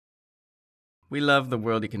We love the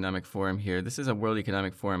World Economic Forum here. This is a World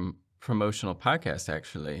Economic Forum promotional podcast,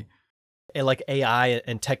 actually. And like AI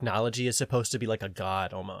and technology is supposed to be like a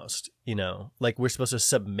god almost, you know, like we're supposed to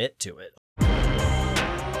submit to it.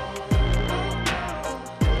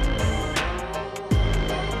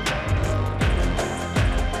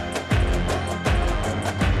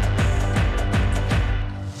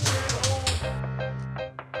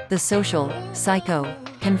 The Social Psycho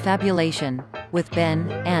Confabulation with Ben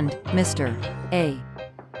and Mr. A.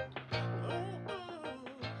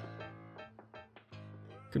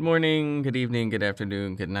 Good morning, good evening, good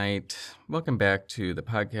afternoon, good night. Welcome back to the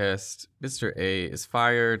podcast. Mr. A is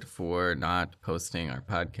fired for not posting our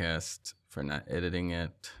podcast, for not editing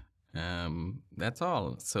it. That's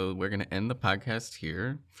all. So we're going to end the podcast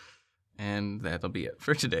here, and that'll be it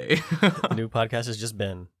for today. The new podcast has just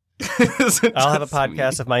been. I'll have a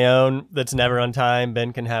podcast of my own that's never on time.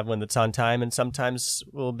 Ben can have one that's on time, and sometimes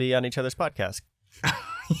we'll be on each other's podcast.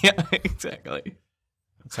 Yeah, exactly.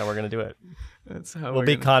 That's how we're going to do it. That's how we'll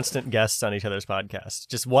be constant guests on each other's podcast.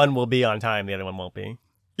 Just one will be on time, the other one won't be.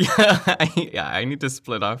 Yeah, I need to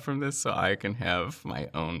split off from this so I can have my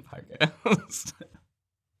own podcast.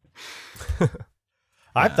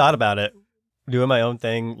 I've thought about it, doing my own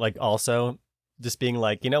thing, like also just being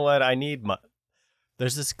like, you know what, I need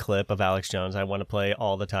There's this clip of Alex Jones I want to play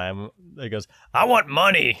all the time. It goes, I want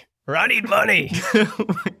money, or I need money.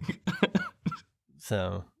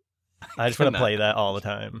 So I just want to play that all the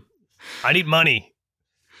time. I need money.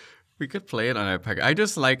 We could play it on our podcast. I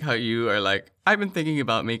just like how you are like, I've been thinking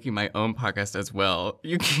about making my own podcast as well.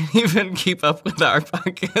 You can't even keep up with our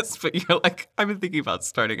podcast, but you're like, I've been thinking about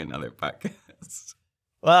starting another podcast.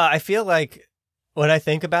 Well, I feel like when I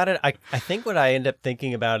think about it, I think what I end up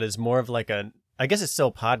thinking about is more of like I guess it's still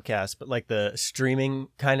a podcast, but like the streaming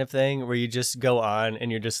kind of thing where you just go on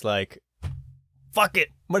and you're just like, fuck it,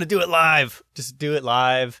 I'm going to do it live. Just do it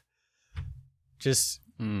live. Just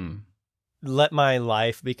let my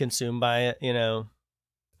life be consumed by it, you know.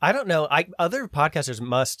 I don't know. Other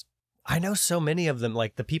podcasters I know so many of them,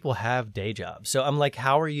 like the people have day jobs. So I'm like,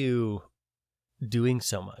 how are you doing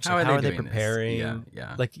so much? How are they preparing?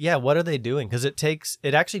 Yeah. Like, yeah, what are they doing? Because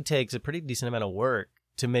it actually takes a pretty decent amount of work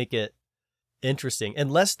to make it interesting,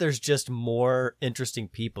 unless there's just more interesting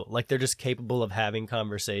people. Like they're just capable of having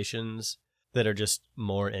conversations that are just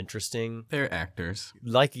more interesting. They're actors.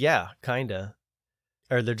 Like, yeah, kinda.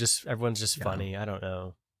 Or everyone's just funny. I don't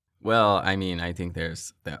know. Well, I mean, I think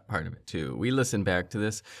there's that part of it too. We listened back to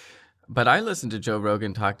this, but I listened to Joe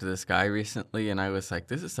Rogan talk to this guy recently, and I was like,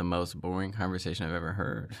 this is the most boring conversation I've ever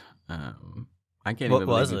heard. I can't even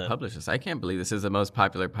believe we published this. I can't believe this is the most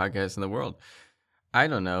popular podcast in the world. I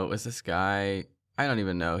don't know. It was this guy. I don't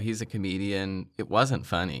even know. He's a comedian. It wasn't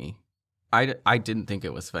funny. I didn't think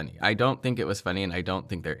it was funny. I don't think it was funny, and I don't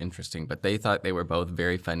think they're interesting. But they thought they were both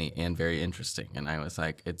very funny and very interesting. And I was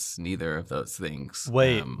like, it's neither of those things.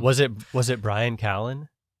 Wait, was it Brian Callen?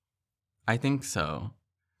 I think so.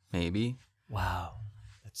 Maybe. Wow.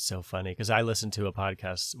 That's so funny. Because I listened to a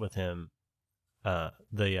podcast with him. Hold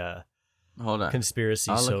on.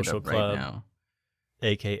 Conspiracy I'll look Social it up Club. right now.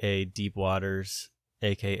 AKA Deep Waters,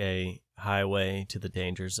 AKA Highway to the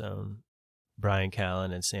Danger Zone, Brian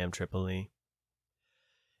Callen and Sam Tripoli.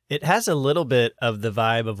 It has a little bit of the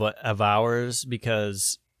vibe of ours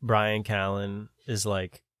because Brian Callen is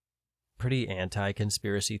like pretty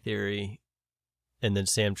anti-conspiracy theory, and then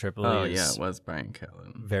Sam Tripoli it was Brian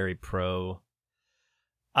Callen. Very pro.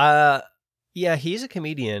 Yeah, he's a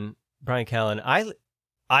comedian, Brian Callen.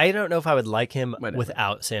 I don't know if I would like him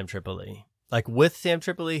without Sam Tripoli. Like with Sam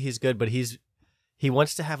Tripoli, he's good, but he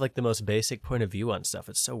wants to have like the most basic point of view on stuff.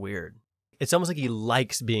 It's so weird. It's almost like he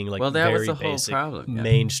likes being like very basic,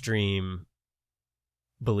 mainstream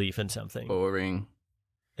belief in something. Boring.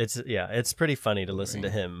 It's pretty funny to listen to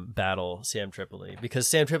him battle Sam Tripoli because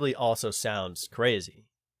Sam Tripoli also sounds crazy.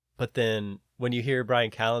 But then when you hear Brian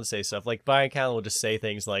Callen say stuff, like Brian Callen will just say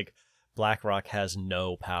things like BlackRock has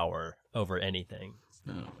no power over anything.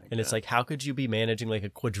 Oh and it's like, how could you be managing like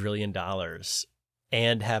 $1 quadrillion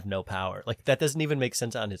and have no power? Like that doesn't even make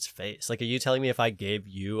sense on its face. Like, are you telling me if I gave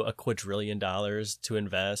you $1 quadrillion to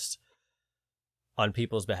invest on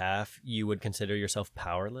people's behalf, you would consider yourself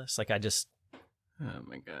powerless? Like oh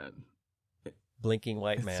my God. Blinking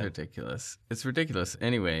white man. It's ridiculous. It's ridiculous.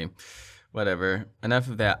 Anyway, whatever. Enough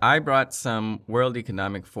of that. I brought some World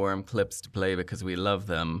Economic Forum clips to play because we love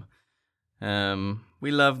them. We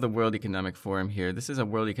love the World Economic Forum here. This is a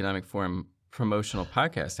World Economic Forum promotional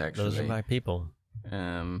podcast, actually. Those are my people.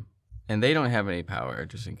 And they don't have any power,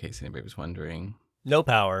 just in case anybody was wondering. No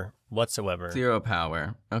power whatsoever. Zero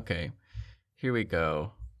power. Okay. Here we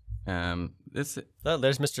go. Oh,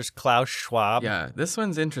 there's Mr. Klaus Schwab. Yeah, this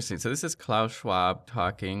one's interesting. So this is Klaus Schwab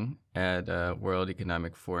talking at a World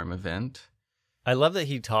Economic Forum event. I love that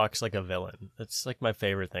he talks like a villain. That's like my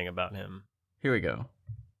favorite thing about him. Here we go.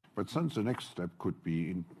 But then the next step could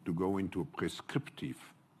be to go into a prescriptive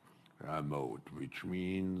mode, which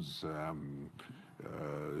means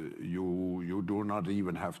you do not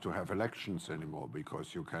even have to have elections anymore,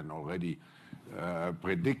 because you can already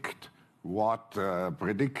predict,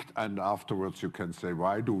 and afterwards you can say,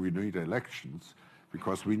 why do we need elections?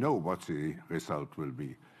 Because we know what the result will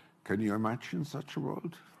be. Can you imagine such a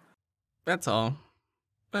world? That's all.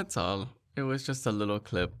 It was just a little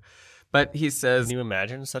clip. But he says... Can you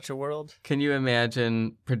imagine such a world? Can you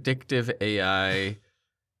imagine predictive AI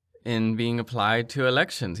in being applied to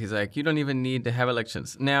elections? He's like, you don't even need to have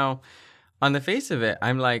elections. Now, on the face of it,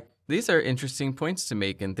 I'm like, these are interesting points to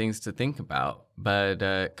make and things to think about.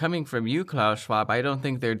 But coming from you, Klaus Schwab, I don't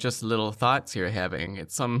think they're just little thoughts you're having.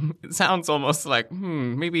 It sounds almost like,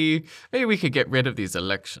 maybe we could get rid of these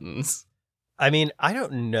elections. I mean, I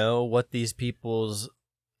don't know what these people's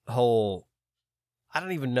I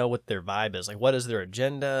don't even know what their vibe is. Like, what is their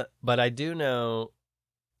agenda? But I do know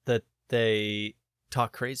that they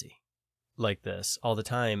talk crazy like this all the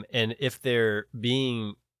time. And if they're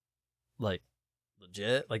being like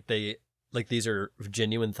legit, like these are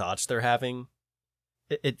genuine thoughts they're having,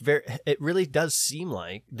 it really does seem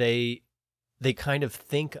like they kind of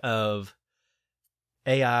think of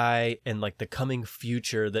AI and like the coming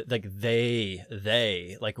future that like they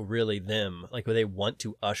like really them, like what they want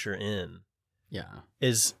to usher in. Yeah.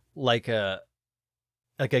 Is like AI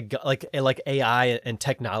and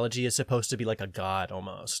technology is supposed to be like a god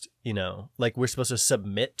almost, like we're supposed to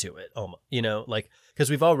submit to it almost, like, because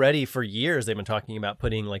we've already for years they've been talking about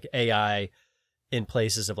putting like AI in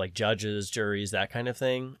places of like judges, juries, that kind of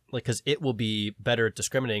thing, like, because it will be better at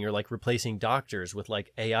discriminating, or like replacing doctors with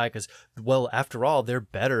like AI, because, well, after all, they're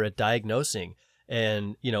better at diagnosing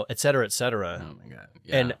and, et cetera, et cetera. Oh my God.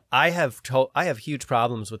 Yeah. And I have huge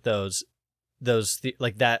problems with those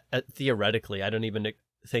like that theoretically. I don't even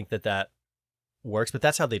think that works, but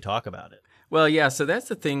that's how they talk about it. Well, yeah. So that's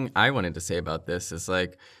the thing I wanted to say about this is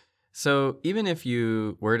like, so even if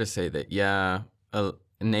you were to say that,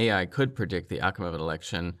 an AI could predict the outcome of an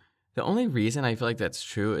election, the only reason I feel like that's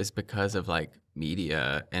true is because of like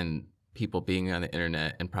media and people being on the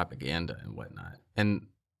internet and propaganda and whatnot. And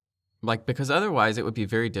like, because otherwise it would be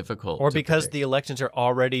very difficult. Or because predict. The elections are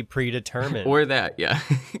already predetermined. Or that, yeah,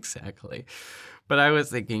 exactly. But I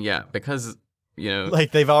was thinking, because,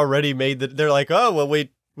 like they've already they're like, oh, well,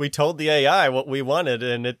 we told the AI what we wanted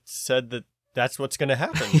and it said that that's what's going to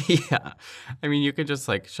happen. Yeah. I mean, you could just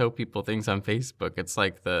like show people things on Facebook. It's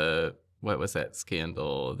like what was that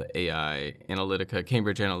scandal? The AI Analytica,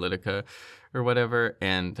 Cambridge Analytica or whatever.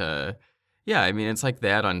 And I mean, it's like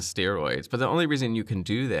that on steroids. But the only reason you can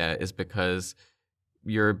do that is because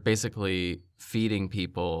you're basically feeding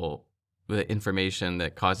people the information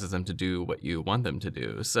that causes them to do what you want them to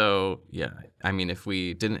do. So, yeah, I mean, if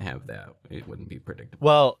we didn't have that, it wouldn't be predictable.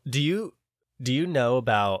 Well, do you know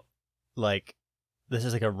about, like, this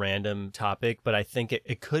is like a random topic, but I think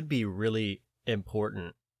it could be really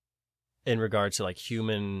important in regards to like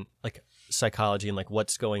human like psychology and like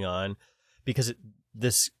what's going on, because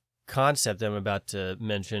this concept I'm about to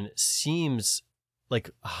mention seems like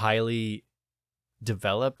highly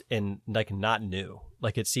developed and like not new.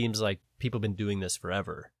 Like it seems like people have been doing this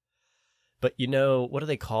forever. But what do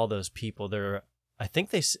they call those people? I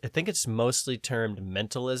think it's mostly termed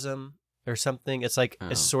mentalism or something. It's like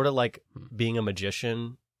It's sort of like being a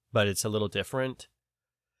magician, but it's a little different.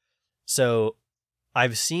 So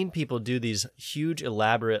I've seen people do these huge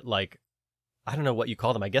elaborate, like, I don't know what you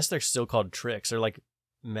call them. I guess they're still called tricks. They're like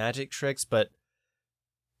magic tricks, but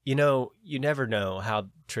you never know how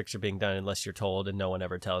tricks are being done unless you're told, and no one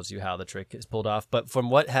ever tells you how the trick is pulled off. But from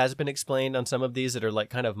what has been explained on some of these that are like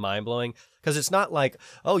kind of mind-blowing, because it's not like,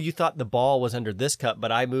 oh, you thought the ball was under this cup,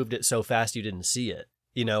 but I moved it so fast you didn't see it,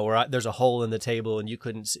 or there's a hole in the table and you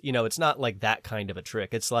couldn't see, it's not like that kind of a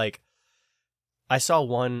trick. It's like, I saw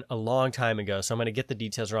one a long time ago, so I'm going to get the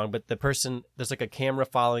details wrong, but the person, there's like a camera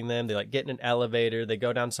following them. They like get in an elevator, they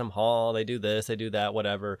go down some hall, they do this, they do that,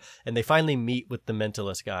 whatever. And they finally meet with the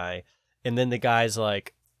mentalist guy. And then the guy's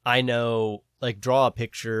like, I know, like draw a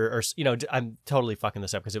picture, or, I'm totally fucking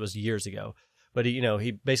this up because it was years ago. But,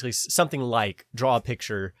 he basically something like draw a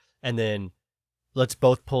picture and then let's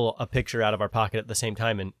both pull a picture out of our pocket at the same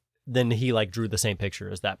time. And then he like drew the same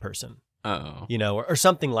picture as that person. Oh, or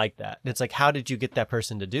something like that. And it's like, how did you get that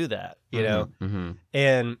person to do that? Mm-hmm.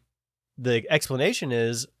 And the explanation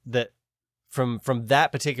is that from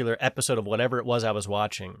that particular episode of whatever it was I was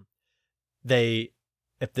watching,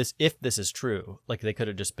 if this is true, like they could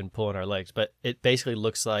have just been pulling our legs, but it basically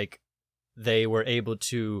looks like they were able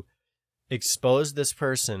to expose this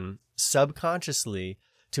person subconsciously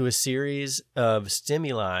to a series of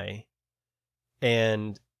stimuli,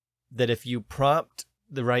 and that if you prompt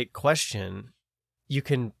the right question, you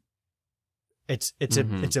can. It's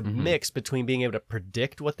a mix between being able to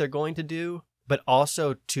predict what they're going to do, but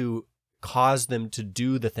also to cause them to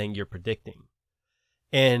do the thing you're predicting.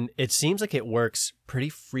 And it seems like it works pretty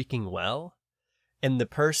freaking well. And the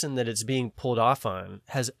person that it's being pulled off on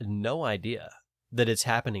has no idea that it's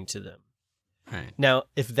happening to them. Right. Now,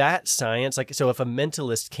 if that science, like, so if a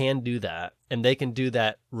mentalist can do that, and they can do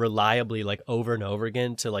that reliably, like over and over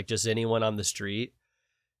again to like just anyone on the street,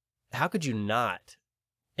 how could you not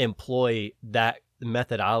employ that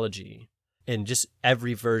methodology in just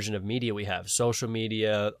every version of media we have? Social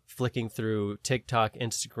media, flicking through TikTok,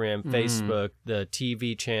 Instagram, Facebook, the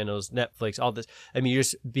TV channels, Netflix, all this. I mean, you're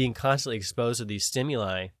just being constantly exposed to these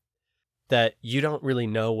stimuli that you don't really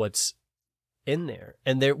know what's in there.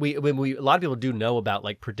 And there, a lot of people do know about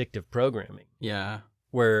like predictive programming. Yeah.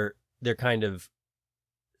 Where they're kind of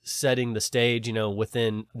setting the stage, you know,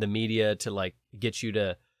 within the media to like get you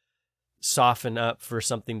to soften up for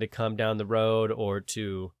something to come down the road, or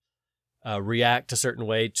to react a certain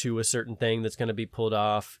way to a certain thing that's going to be pulled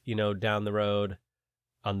off, you know, down the road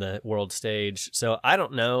on the world stage. So I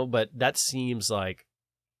don't know, but that seems like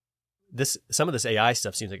some of this AI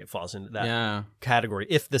stuff seems like it falls into that category.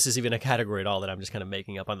 If this is even a category at all that I'm just kind of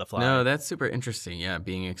making up on the fly. No, that's super interesting. Yeah.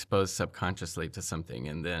 Being exposed subconsciously to something,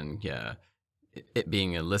 and then, it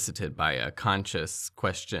being elicited by a conscious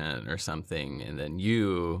question or something. And then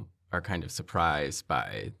you are kind of surprised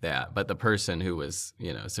by that. But the person who was,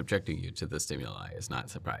 subjecting you to the stimuli is not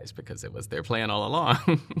surprised because it was their plan all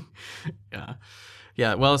along. Yeah.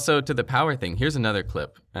 Yeah. Well, so to the power thing, here's another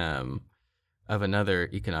clip of another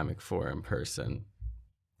economic forum person.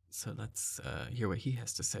 So let's hear what he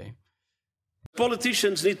has to say.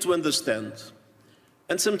 Politicians need to understand,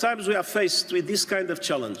 and sometimes we are faced with this kind of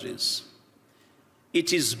challenges.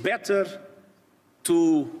 It is better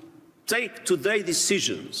to take today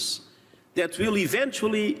decisions that will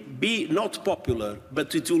eventually be not popular,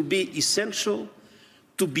 but it will be essential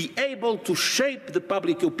to be able to shape the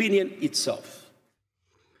public opinion itself.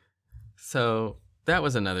 So that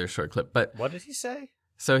was another short clip. But what did he say?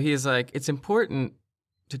 So he's like, it's important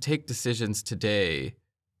to take decisions today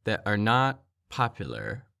that are not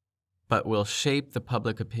popular, but will shape the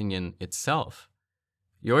public opinion itself.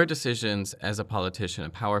 Your decisions as a politician, a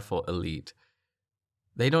powerful elite,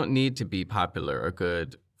 they don't need to be popular or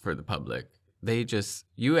good for the public.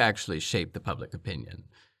 You actually shape the public opinion.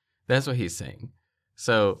 That's what he's saying.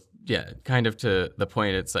 So, yeah, kind of to the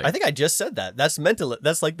point, it's like... I think I just said that. That's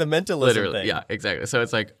like the mentalism literally, thing. Yeah, exactly. So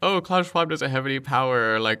it's like, oh, Klaus Schwab doesn't have any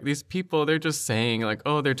power. Like, these people, they're just saying, like,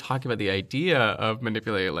 oh, they're talking about the idea of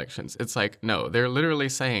manipulating elections. It's like, no, they're literally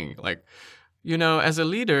saying, like, as a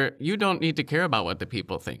leader, you don't need to care about what the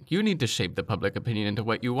people think. You need to shape the public opinion into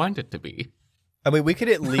what you want it to be. I mean, we could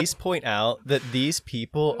at least point out that these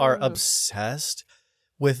people are obsessed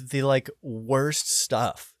with the like worst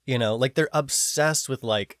stuff, like they're obsessed with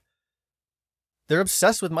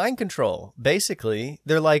mind control. Basically,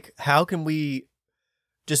 they're like, how can we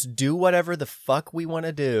just do whatever the fuck we want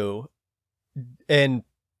to do and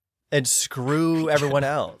screw everyone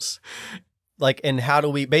else? Like, and how do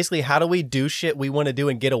we do shit we want to do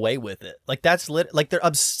and get away with it? Like, that's like they're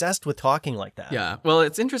obsessed with talking like that. Yeah. Well,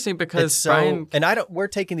 it's interesting because we're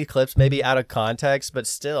taking these clips maybe out of context, but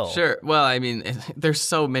still. Sure. Well, I mean, there's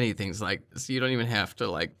so many things like so you don't even have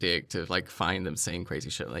to like dig to like find them saying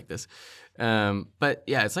crazy shit like this. But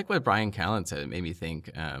yeah, it's like what Brian Callen said. It made me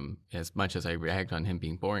think, as much as I ragged on him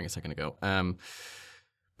being boring a second ago.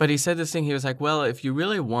 But he said this thing, he was like, well, if you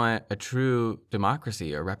really want a true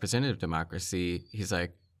democracy or representative democracy, he's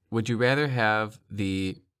like, would you rather have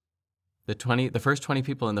the first 20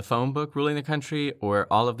 people in the phone book ruling the country or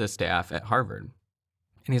all of the staff at Harvard?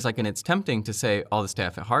 And he's like, and it's tempting to say all the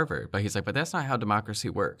staff at Harvard, but he's like, but that's not how democracy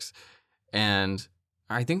works. And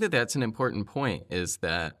I think that that's an important point, is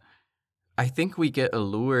that I think we get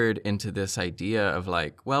allured into this idea of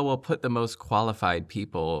like, well, we'll put the most qualified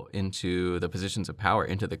people into the positions of power,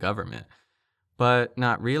 into the government, but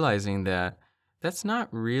not realizing that that's not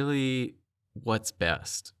really what's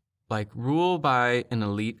best. Like, rule by an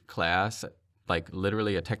elite class, like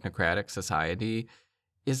literally a technocratic society,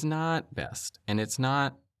 is not best. And it's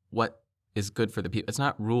not what is good for the people. It's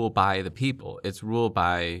not rule by the people. It's rule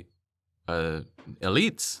by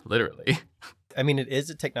elites, literally. I mean, it is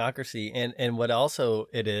a technocracy, and what also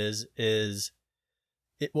it is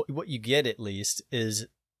what you get, at least, is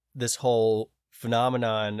this whole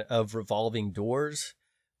phenomenon of revolving doors,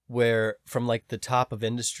 where from like the top of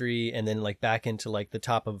industry and then like back into like the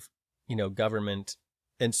top of, government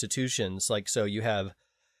institutions. Like, so you have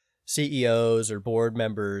CEOs or board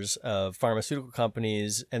members of pharmaceutical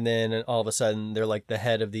companies, and then all of a sudden they're like the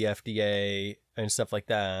head of the FDA and stuff like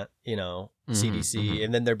that, CDC,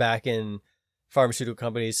 and then they're back in pharmaceutical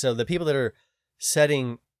companies. So the people that are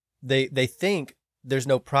setting, they think there's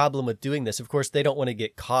no problem with doing this. Of course, they don't want to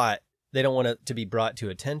get caught. They don't want it to be brought to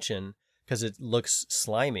attention because it looks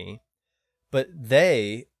slimy. But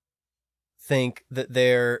they think that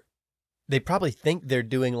they probably think they're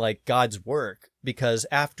doing like God's work, because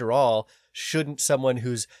after all, shouldn't someone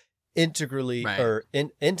who's integrally or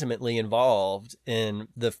intimately involved in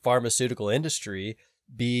the pharmaceutical industry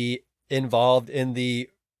be involved in the,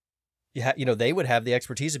 they would have the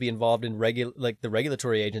expertise to be involved in the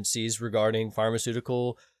regulatory agencies regarding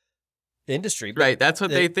pharmaceutical industry. But that's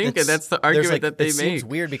what they think, and that's the argument that they make. It seems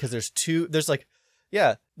weird because there's two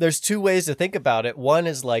ways to think about it. One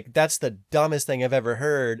is like, that's the dumbest thing I've ever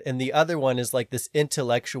heard. And the other one is like this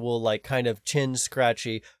intellectual, like kind of chin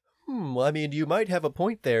scratchy, well, I mean, you might have a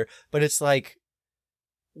point there, but it's like,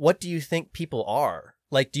 what do you think people are?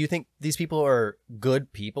 Like, do you think these people are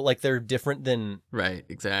good people? Like, they're different than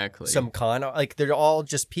exactly some like they're all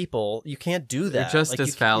just people. You can't do that. They're just like,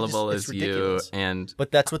 as fallible as you,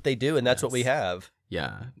 but that's what they do, and that's what we have.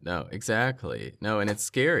 Yeah, no, exactly, no, and it's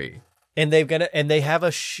scary. And they have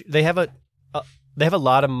a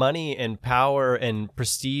lot of money and power and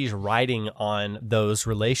prestige riding on those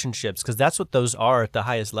relationships, because that's what those are at the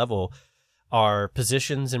highest level, are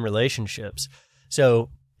positions and relationships. So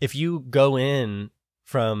if you go in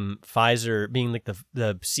from Pfizer being like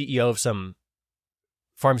the CEO of some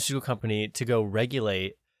pharmaceutical company to go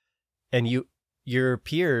regulate, and your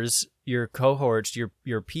peers, your cohorts,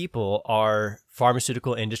 your people are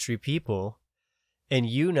pharmaceutical industry people, and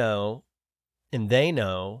and they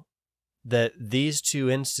know that these two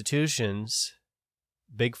institutions,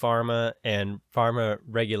 Big Pharma and Pharma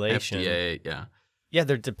Regulation, FDA,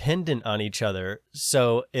 they're dependent on each other.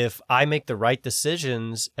 So if I make the right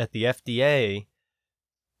decisions at the FDA,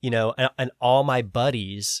 and all my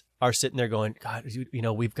buddies are sitting there going, God,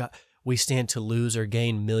 we stand to lose or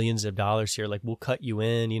gain millions of dollars here. Like, we'll cut you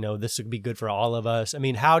in, this would be good for all of us. I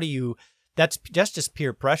mean, that's just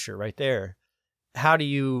peer pressure right there. How do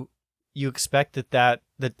you expect that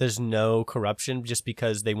there's no corruption just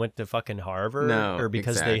because they went to fucking Harvard, or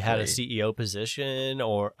because they had a CEO position,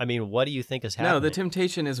 or, I mean, what do you think is happening? No, the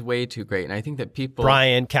temptation is way too great. And I think that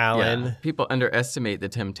Brian Callen, people underestimate the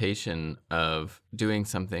temptation of doing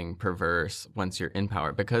something perverse once you're in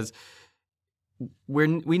power, because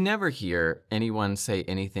we never hear anyone say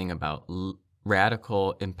anything about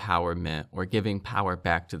radical empowerment or giving power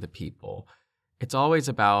back to the people. It's always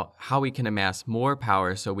about how we can amass more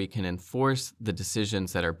power so we can enforce the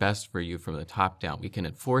decisions that are best for you from the top down. We can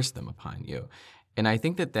enforce them upon you. And I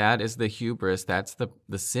think that is the hubris, that's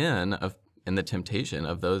the sin of and the temptation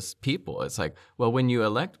of those people. It's like, well, when you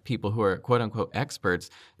elect people who are quote unquote experts,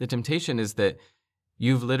 the temptation is that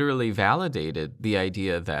you've literally validated the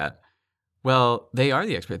idea that, well, they are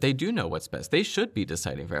the expert. They do know what's best. They should be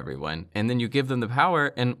deciding for everyone. And then you give them the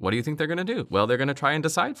power, and what do you think they're going to do? Well, they're going to try and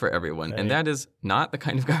decide for everyone. Right. And that is not the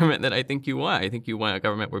kind of government that I think you want. I think you want a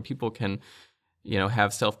government where people can,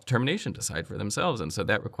 have self-determination, decide for themselves. And so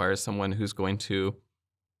that requires someone who's going to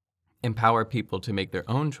empower people to make their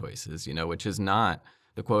own choices, which is not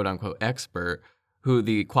the quote-unquote expert, who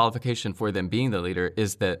the qualification for them being the leader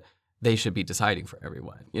is that they should be deciding for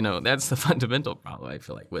everyone. That's the fundamental problem, I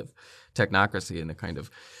feel like, with technocracy and the kind of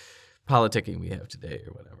politicking we have today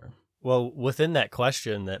or whatever. Well, within that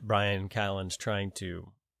question that Brian Callen's trying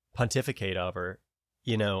to pontificate over,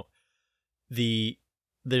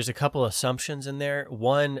 there's a couple assumptions in there.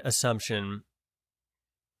 One assumption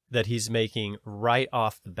that he's making right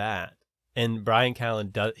off the bat, and Brian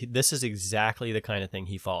Callen this is exactly the kind of thing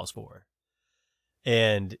he falls for.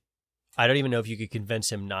 And I don't even know if you could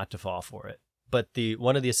convince him not to fall for it. But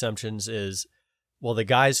one of the assumptions is, well, the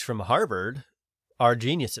guys from Harvard are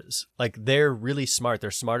geniuses. Like, they're really smart.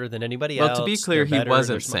 They're smarter than anybody else. Well, to be clear, he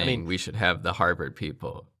wasn't saying we should have the Harvard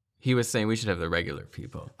people. He was saying we should have the regular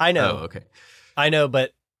people. I know. Oh, okay. I know,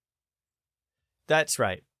 but that's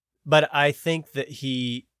right. But I think that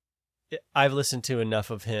I've listened to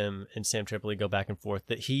enough of him and Sam Tripoli go back and forth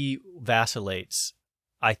that he vacillates,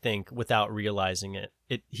 I think, without realizing it.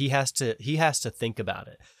 He has to think about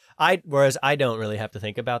it. Whereas I don't really have to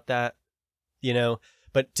think about that,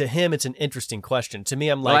 But to him, it's an interesting question. To me,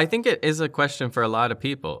 I'm like, well, I think it is a question for a lot of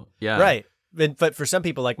people. Yeah, right. But for some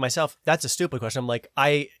people like myself, that's a stupid question. I'm like,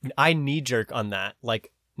 I knee jerk on that.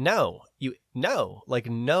 Like, no,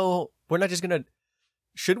 we're not just going to,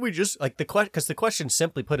 should we just, like, because the question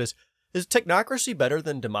simply put is technocracy better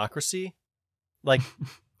than democracy? Like,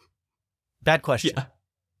 bad question. Yeah.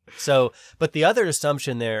 So, but the other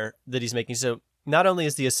assumption there that he's making, so not only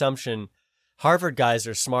is the assumption Harvard guys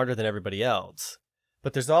are smarter than everybody else,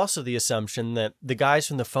 but there's also the assumption that the guys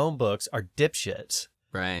from the phone books are dipshits.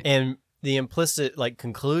 Right. And the implicit like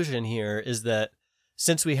conclusion here is that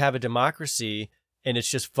since we have a democracy and it's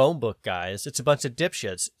just phone book guys, it's a bunch of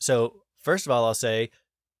dipshits. So first of all, I'll say,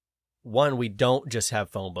 one, we don't just have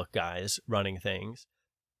phone book guys running things.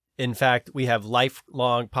 In fact, we have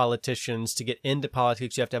lifelong politicians. To get into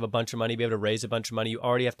politics, you have to have a bunch of money, be able to raise a bunch of money. You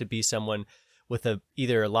already have to be someone with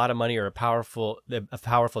either a lot of money or a powerful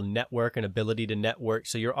network and ability to network.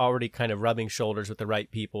 So you're already kind of rubbing shoulders with the right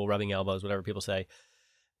people, rubbing elbows, whatever people say.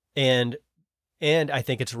 And I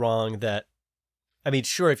think it's wrong that, I mean,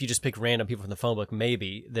 sure, if you just pick random people from the phone book,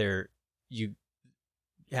 maybe you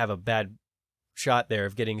have a bad shot there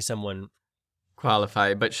of getting someone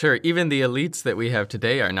qualified. But sure, even the elites that we have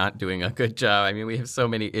today are not doing a good job. I mean, we have so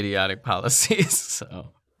many idiotic policies.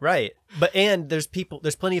 So right. And there's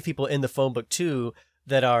plenty of people in the phone book too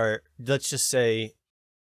that are, let's just say,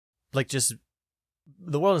 like, just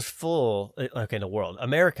the world is full. Okay,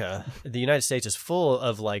 America, the United States is full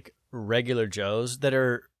of like regular Joes that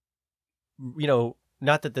are,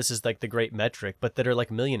 not that this is like the great metric, but that are like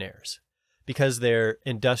millionaires because they're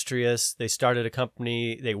industrious. They started a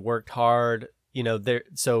company. They worked hard.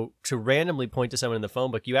 So to randomly point to someone in the phone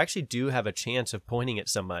book, you actually do have a chance of pointing at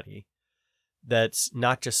somebody that's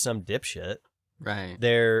not just some dipshit. right.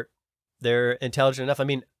 They're intelligent enough. I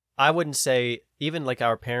mean, I wouldn't say even like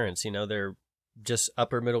our parents, they're just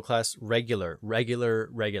upper middle class, regular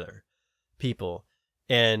people.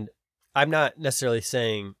 And I'm not necessarily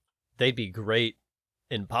saying they'd be great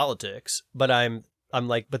in politics, but I'm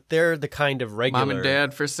like, but they're the kind of regular Mom and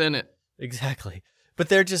dad for Senate. Exactly. But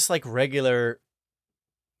they're just like regular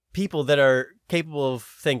people that are capable of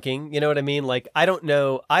thinking, you know what I mean? Like,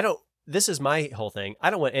 this is my whole thing. I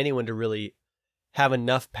don't want anyone to really have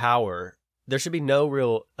enough power. There should be no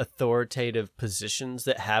real authoritative positions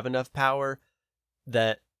that have enough power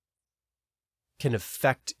that can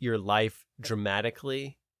affect your life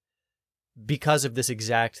dramatically because of this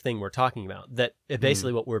exact thing we're talking about. That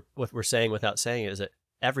basically what we're saying without saying it is that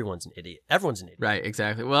everyone's an idiot. Everyone's an idiot. Right,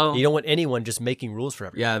 exactly. Well, you don't want anyone just making rules for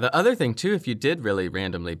everyone. yeah, the other thing, too, if you did really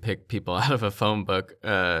randomly pick people out of a phone book,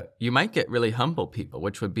 you might get really humble people,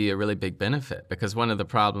 which would be a really big benefit. Because one of the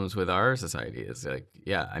problems with our society is like,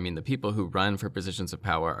 the people who run for positions of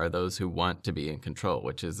power are those who want to be in control,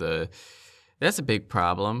 which is that's a big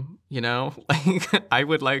problem, Like, I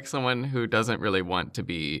would like someone who doesn't really want to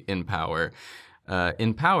be in power.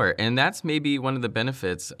 And that's maybe one of the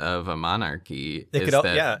benefits of a monarchy. It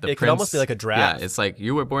could almost be like a draft. Yeah, it's like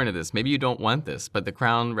you were born to this. Maybe you don't want this, but the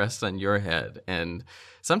crown rests on your head, and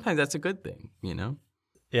sometimes that's a good thing,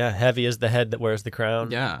 Yeah, heavy is the head that wears the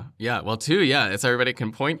crown. Yeah. Well, too, it's everybody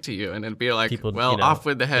can point to you, and it'd be like, people, off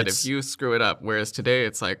with the head if you screw it up. Whereas today,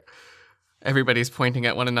 it's like everybody's pointing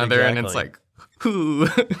at one another, and it's like, whoo.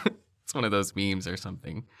 It's one of those memes or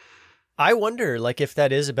something. I wonder, like, if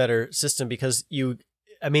that is a better system because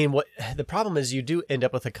what the problem is, you do end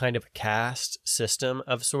up with a kind of caste system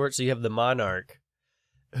of sorts. So you have the monarch,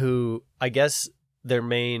 who I guess their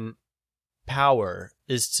main power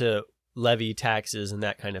is to levy taxes and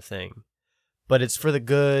that kind of thing, but it's for the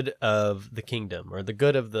good of the kingdom or the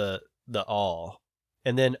good of the all.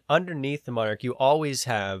 And then underneath the monarch, you always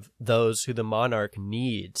have those who the monarch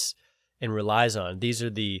needs and relies on. These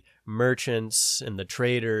are the merchants and the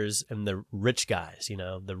traders and the rich guys,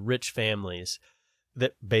 the rich families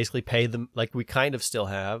that basically pay them, like we kind of still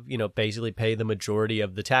have, basically pay the majority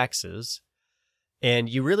of the taxes. And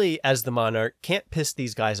you really, as the monarch, can't piss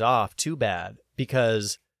these guys off too bad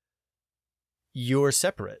because you're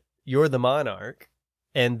separate. You're the monarch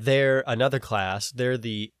and they're another class. They're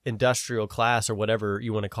the industrial class or whatever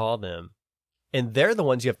you want to call them. And they're the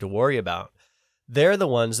ones you have to worry about. They're the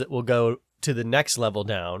ones that will go to the next level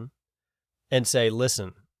down and say,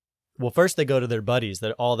 listen, well, first they go to their buddies,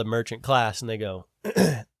 that all the merchant class, and they go,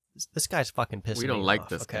 this guy's fucking pissing me off. We don't like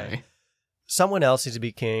this guy. Someone else needs to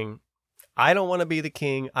be king. I don't want to be the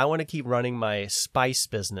king. I want to keep running my spice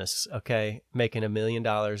business, okay, making $1 million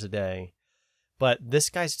a day. But this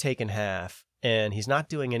guy's taken half, and he's not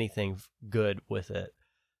doing anything good with it.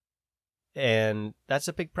 And that's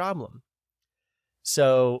a big problem.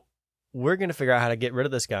 So we're going to figure out how to get rid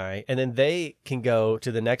of this guy, and then they can go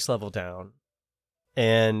to the next level down,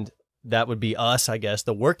 and that would be us, I guess,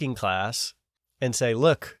 the working class, and say,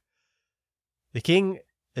 look, the king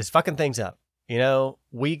is fucking things up.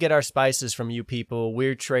 we get our spices from you people.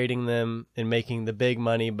 We're trading them and making the big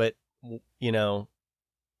money, but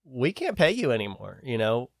we can't pay you anymore.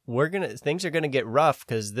 Things are gonna get rough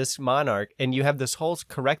because this monarch, and you have this whole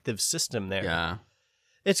corrective system there. Yeah.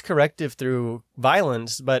 It's corrective through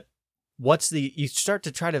violence, but you start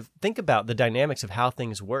to try to think about the dynamics of how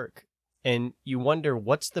things work, and you wonder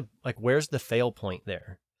where's the fail point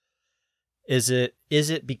there? Is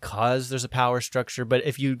it because there's a power structure? But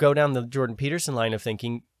if you go down the Jordan Peterson line of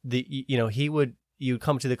thinking, you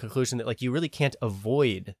come to the conclusion that you really can't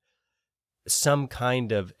avoid some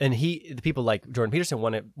kind of, and the people like Jordan Peterson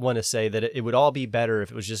want to say that it would all be better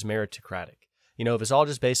if it was just meritocratic. If it's all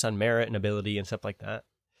just based on merit and ability and stuff like that.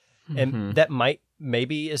 And that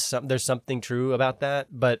there's something true about that,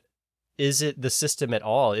 but is it the system at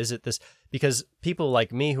all? Is it this? Because people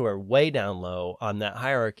like me who are way down low on that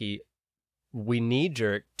hierarchy, we knee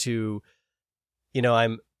jerk to,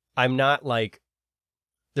 I'm not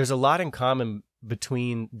there's a lot in common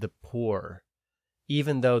between the poor,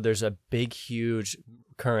 even though there's a big, huge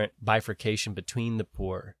current bifurcation between the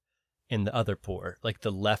poor and the other poor, like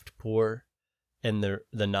the left poor and the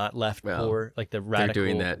not left poor, like the radical. They're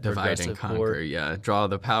doing that divide and conquer. Poor. Yeah, draw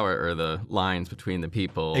the power or the lines between the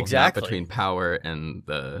people, exactly. Not between power and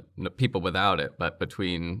the people without it, but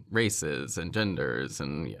between races and genders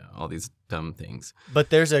and all these dumb things. But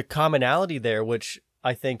there's a commonality there, which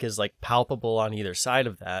I think is palpable on either side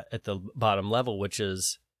of that at the bottom level, which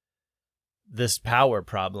is this power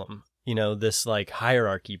problem. This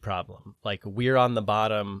hierarchy problem. We're on the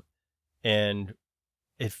bottom, and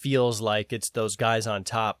it feels like it's those guys on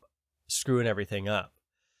top screwing everything up.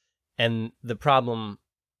 And the problem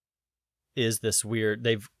is this weird,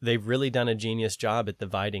 they've really done a genius job at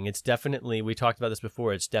dividing. It's definitely, we talked about this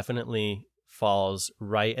before, it's definitely falls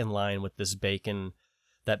right in line with this Bacon's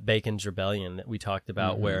Rebellion that we talked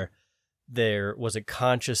about, where there was a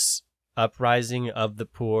conscious uprising of the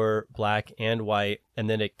poor, black and white, and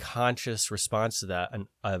then a conscious response to that,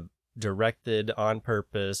 a directed on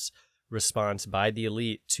purpose response by the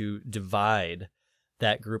elite to divide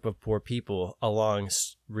that group of poor people along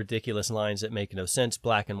ridiculous lines that make no sense,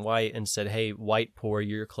 black and white, and said, hey, white poor,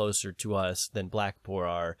 you're closer to us than black poor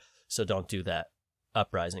are, so don't do that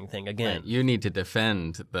uprising thing again. Right. You need to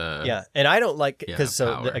defend the... Yeah, and I don't because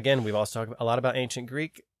again, we've also talked a lot about ancient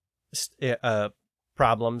Greek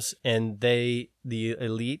problems, and the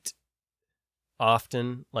elite,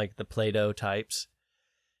 often like the Plato types,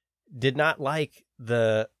 did not like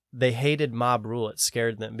they hated mob rule. It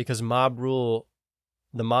scared them because mob rule,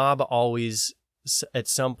 the mob always at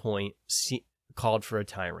some point called for a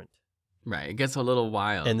tyrant. Right. It gets a little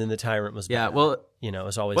wild. And then the tyrant was bad. Yeah, well, it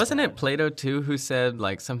was always wasn't bad. it Plato too who said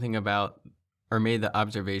something about, or made the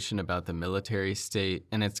observation about the military state?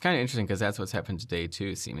 And it's kind of interesting because that's what's happened today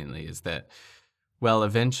too, seemingly, is that, well,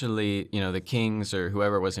 eventually, the kings or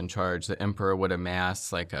whoever was in charge, the emperor would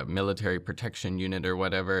amass a military protection unit or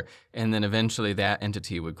whatever, and then eventually that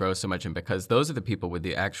entity would grow so much, and because those are the people with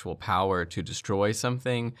the actual power to destroy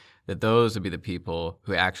something, that those would be the people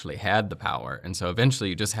who actually had the power, and so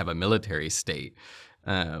eventually you just have a military state,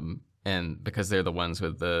 and because they're the ones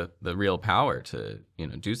with the real power to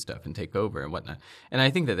do stuff and take over and whatnot. And I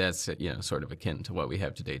think that that's sort of akin to what we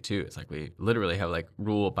have today too. It's we literally have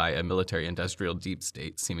rule by a military industrial deep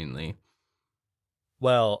state seemingly.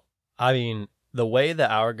 Well, I mean, the way that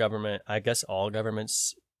our government, I guess all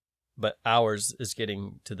governments, but ours is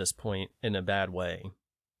getting to this point in a bad way,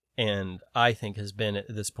 and I think has been at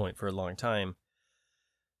this point for a long time.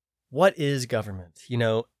 What is government?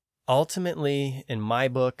 Ultimately, in my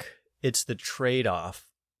book, it's the trade-off.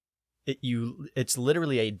 It's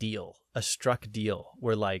literally a deal, a struck deal,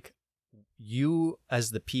 where you as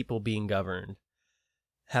the people being governed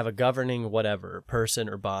have a governing whatever, person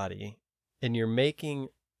or body, and you're making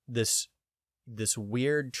this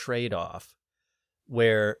weird trade-off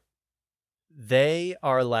where they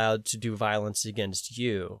are allowed to do violence against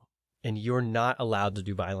you and you're not allowed to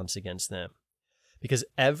do violence against them. Because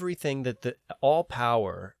everything all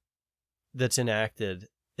power that's enacted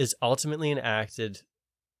is ultimately enacted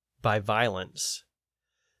by violence.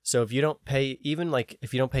 So if you don't pay, even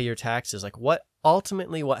if you don't pay your taxes, what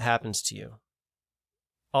happens to you?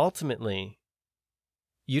 Ultimately,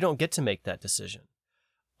 you don't get to make that decision.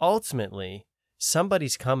 Ultimately,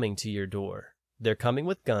 somebody's coming to your door. They're coming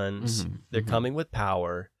with guns, they're coming with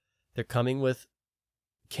power, they're coming with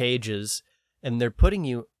cages, and they're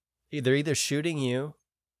either shooting you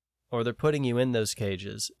or they're putting you in those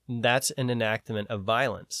cages. That's an enactment of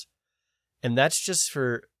violence. And that's just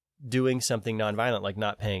for doing something nonviolent, like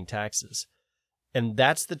not paying taxes. And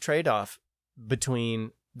that's the trade-off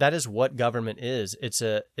between that is what government is. It's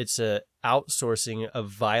a outsourcing of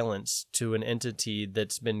violence to an entity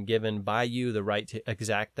that's been given by you the right to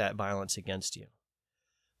exact that violence against you,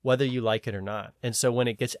 whether you like it or not. And so when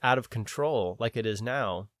it gets out of control, like it is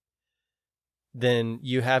now, then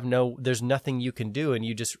there's nothing you can do. And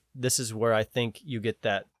this is where I think you get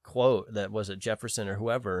that quote that was it Jefferson or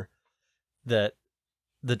whoever, that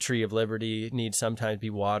the tree of liberty needs sometimes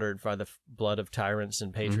be watered by the blood of tyrants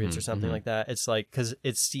and patriots or something like that. It's like, because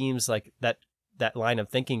it seems like that line of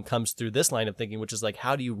thinking comes through this line of thinking, which is like,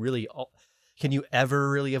 how do you can you ever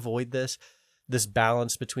really avoid this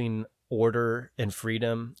balance between order and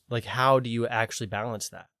freedom? Like, how do you actually balance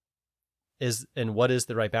that? And what is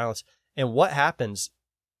the right balance? And what happens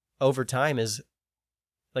over time is,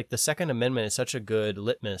 like, the Second Amendment is such a good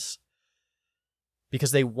litmus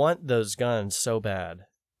because they want those guns so bad.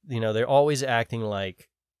 You know, they're always acting like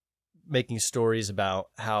making stories about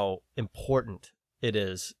how important it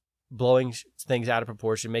is, blowing things out of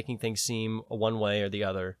proportion, making things seem one way or the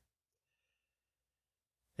other.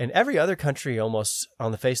 And every other country almost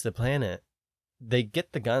on the face of the planet, they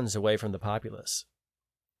get the guns away from the populace.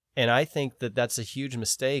 And I think that that's a huge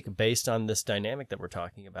mistake based on this dynamic that we're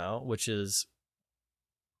talking about, which is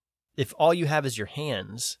if all you have is your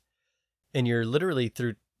hands and you're literally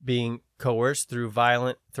through being coerced through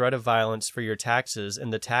threat of violence for your taxes,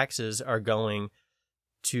 and the taxes are going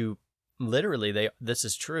to literally, this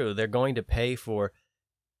is true, they're going to pay for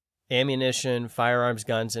ammunition, firearms,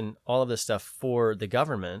 guns, and all of this stuff for the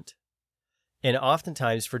government, and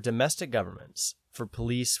oftentimes for domestic governments, for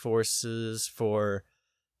police forces, for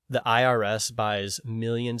the IRS buys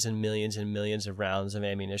millions and millions and millions of rounds of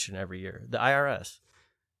ammunition every year. The IRS.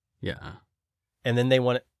 Yeah. And then they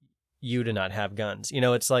want you to not have guns. You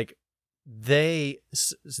know, it's like they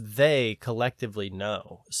collectively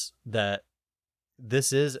know that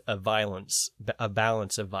this is a balance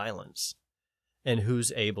of violence, and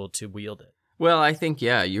who's able to wield it. Well, I think,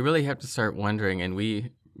 yeah, you really have to start wondering, and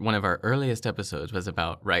one of our earliest episodes was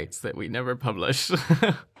about rights that we never published.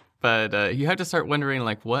 But you have to start wondering,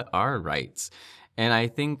 like, what are rights? And I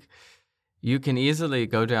think you can easily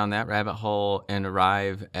go down that rabbit hole and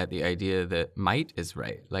arrive at the idea that might is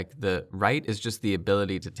right. Like, the right is just the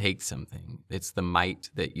ability to take something. It's the might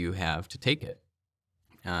that you have to take it.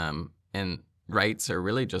 And rights are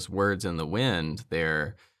really just words in the wind.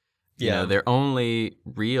 They're only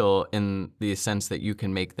real in the sense that you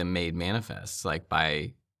can make them made manifest, like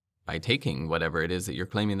by taking whatever it is that you're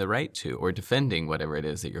claiming the right to, or defending whatever it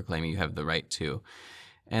is that you're claiming you have the right to.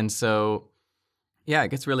 And so, yeah, it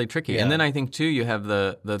gets really tricky. Yeah. And then I think, too, you have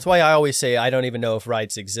the... That's why I always say I don't even know if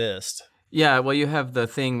rights exist. Yeah, well, you have the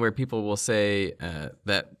thing where people will say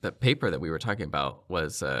that the paper that we were talking about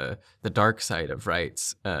was The Dark Side of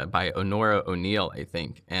Rights by Honora O'Neill, I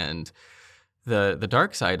think. And the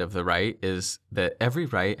dark side of the right is that every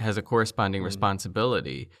right has a corresponding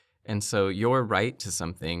responsibility. And so your right to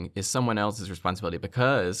something is someone else's responsibility,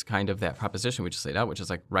 because kind of that proposition we just laid out, which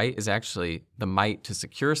is like right is actually the might to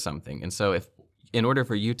secure something. And so if in order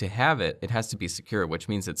for you to have it, it has to be secure, which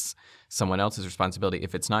means it's someone else's responsibility.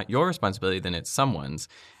 If it's not your responsibility, then it's someone's.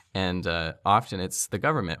 And often it's the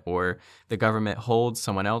government, or the government holds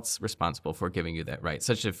someone else responsible for giving you that right.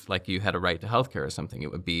 Such if like you had a right to healthcare or something,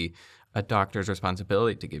 it would be a doctor's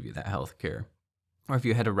responsibility to give you that healthcare. Or if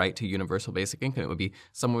you had a right to universal basic income, it would be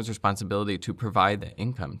someone's responsibility to provide that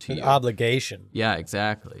income to you. An obligation. Yeah,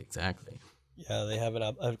 exactly. Yeah, they have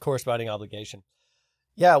a corresponding obligation.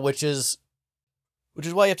 Yeah, which is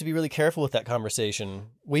why you have to be really careful with that conversation.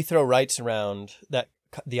 We throw rights around,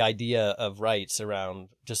 the idea of rights around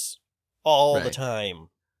just all the time.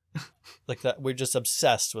 Like that, we're just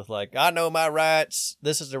obsessed with like, I know my rights.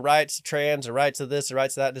 This is the rights to trans, the rights to this, the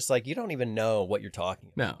rights to that. Just like, you don't even know what you're talking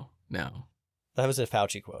about. No. That was a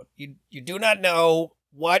Fauci quote. You do not know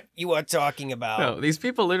what you are talking about. No, these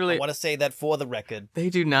people literally... I want to say that for the record. They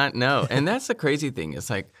do not know. And that's the crazy thing. It's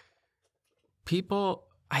like people...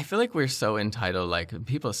 I feel like we're so entitled. Like,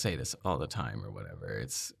 people say this all the time or whatever.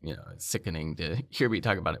 It's, it's sickening to hear me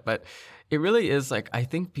talk about it. But it really is like, I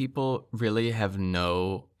think people really have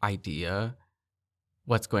no idea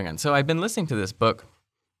what's going on. So I've been listening to this book,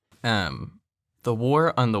 The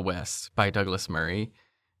War on the West by Douglas Murray.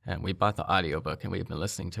 And we bought the audiobook and we've been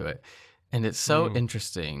listening to it. And it's so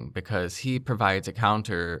interesting because he provides a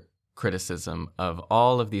counter criticism of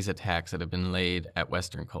all of these attacks that have been laid at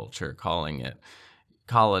Western culture, calling it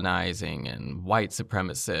colonizing and white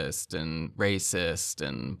supremacist and racist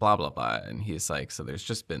and blah, blah, blah. And he's like, so there's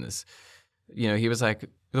just been this, he was like,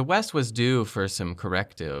 the West was due for some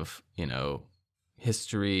corrective,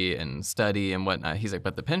 history and study and whatnot. He's like,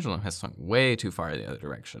 but the pendulum has swung way too far in the other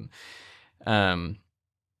direction.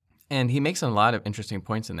 And he makes a lot of interesting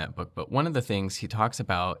points in that book. But one of the things he talks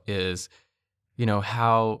about is, you know,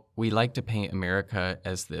 how we like to paint America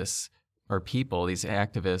as this, or people, these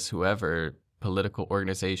activists, whoever, political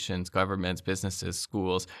organizations, governments, businesses,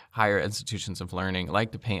 schools, higher institutions of learning,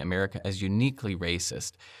 like to paint America as uniquely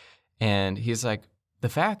racist. And he's like, the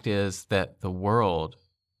fact is that the world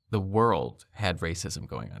had racism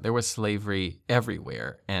going on. There was slavery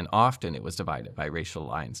everywhere, and often it was divided by racial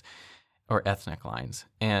lines or ethnic lines.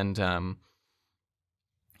 And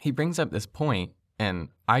he brings up this point, and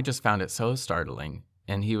I just found it so startling.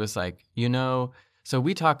 And he was like, you know, so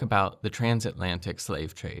we talk about the transatlantic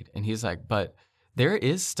slave trade, and he's like, but there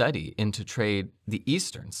is study into trade, the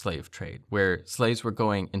Eastern slave trade, where slaves were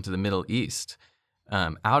going into the Middle East,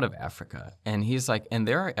 out of Africa. And he's like, and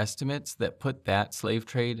there are estimates that put that slave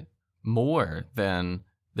trade more than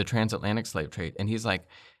the transatlantic slave trade. And he's like,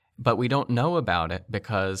 but we don't know about it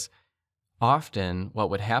because often what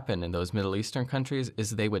would happen in those Middle Eastern countries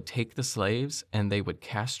is they would take the slaves and they would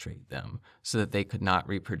castrate them so that they could not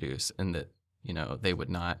reproduce and that, you know, they would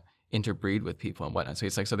not interbreed with people and whatnot. So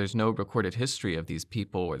he's like, so there's no recorded history of these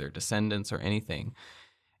people or their descendants or anything.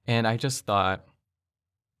 And I just thought,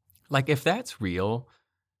 like, if that's real,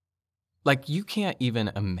 like, you can't even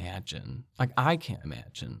imagine, like, I can't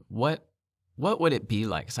imagine what would it be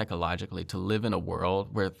like psychologically to live in a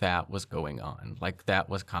world where that was going on? Like, that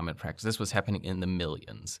was common practice. This was happening in the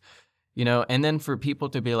millions, you know? And then for people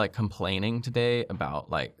to be like complaining today about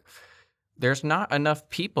like, there's not enough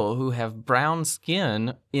people who have brown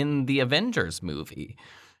skin in the Avengers movie.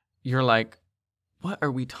 You're like, what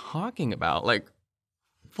are we talking about? Like,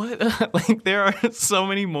 what? Like, there are so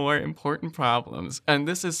many more important problems. And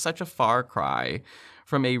this is such a far cry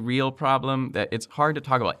from a real problem that it's hard to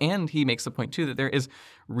talk about. And he makes the point, too, that there is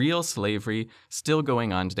real slavery still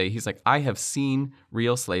going on today. He's like, I have seen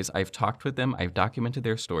real slaves. I've talked with them. I've documented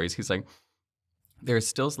their stories. He's like, there's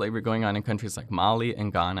still slavery going on in countries like Mali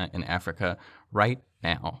and Ghana in Africa right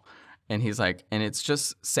now. And he's like, and it's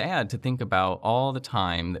just sad to think about all the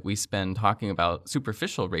time that we spend talking about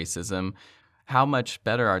superficial racism, how much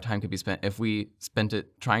better our time could be spent if we spent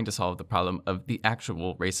it trying to solve the problem of the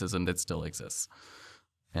actual racism that still exists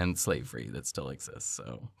and slavery that still exists.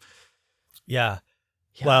 So, yeah.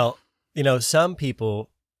 Well, you know, some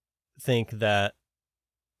people think that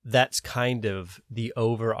that's kind of the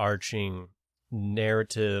overarching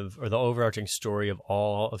narrative or the overarching story of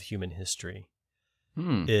all of human history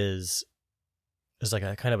is like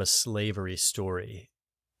a kind of a slavery story.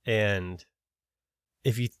 And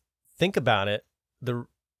if you think about it,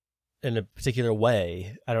 in a particular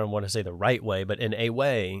way, I don't want to say the right way, but in a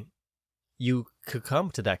way, you could come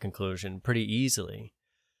to that conclusion pretty easily.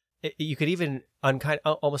 You could even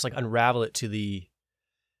almost like unravel it to the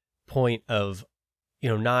point of, you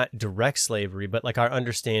know, not direct slavery, but like our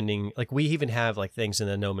understanding, like we even have like things in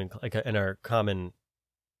the like in our common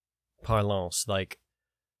parlance, like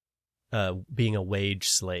being a wage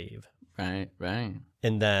slave. Right.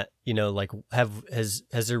 And that, you know, like has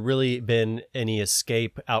there really been any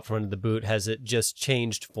escape out front of the boot? Has it just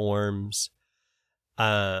changed forms?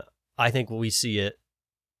 I think we see it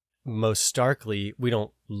most starkly.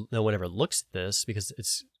 No one ever looks at this because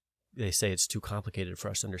they say it's too complicated for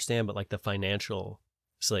us to understand, but like the financial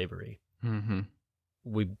slavery. Mm-hmm.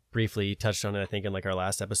 We briefly touched on it, I think, in like our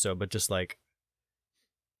last episode, but just like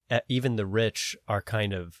even the rich are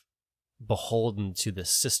kind of beholden to the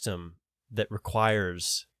system that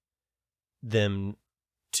requires them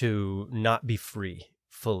to not be free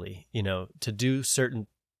fully, you know, to do certain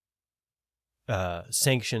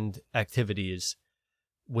sanctioned activities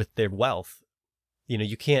with their wealth. You know,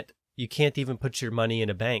 you can't even put your money in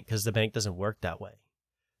a bank because the bank doesn't work that way.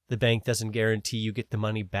 The bank doesn't guarantee you get the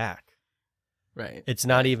money back. Right. It's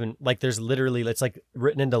not even like it's like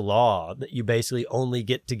written into law that you basically only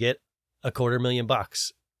get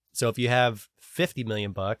 $250,000. So if you have $50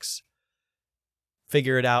 million,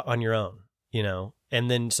 figure it out on your own, you know? And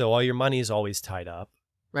then so all your money is always tied up.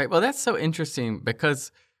 Right. Well, that's so interesting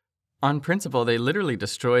because on principle, they literally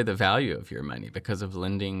destroy the value of your money because of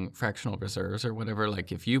lending fractional reserves or whatever.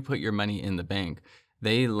 Like if you put your money in the bank,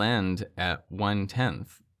 they lend at 1/10.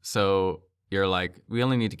 So you're like, we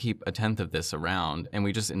only need to keep 1/10 of this around, and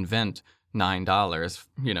we just invent $9,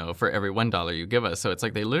 you know, for every $1 you give us. So it's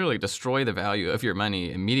like they literally destroy the value of your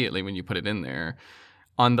money immediately when you put it in there,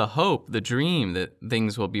 on the hope, the dream that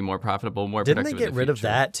things will be more profitable, more productive. Didn't they get rid of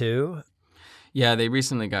that too? Yeah, they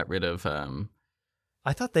recently got rid of.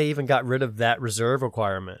 I thought they even got rid of that reserve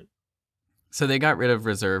requirement. So they got rid of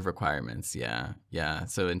reserve requirements. Yeah.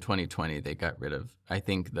 So in 2020, they got rid of. I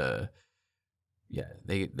think they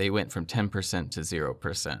went from 10% to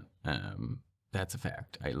 0%. That's a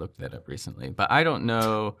fact. I looked that up recently, but I don't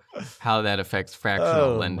know how that affects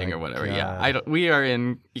fractional lending or whatever. God. Yeah, I don't. We are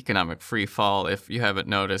in economic free fall. If you haven't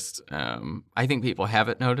noticed, I think people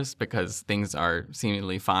haven't noticed because things are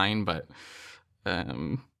seemingly fine. But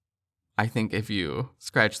I think if you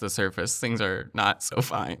scratch the surface, things are not so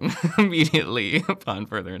fine immediately upon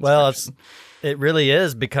further inspection. Well, it really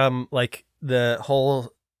is become like the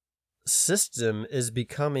whole system is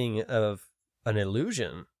becoming of an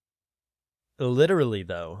illusion. Literally,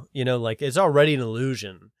 though, like it's already an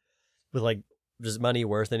illusion with like, does money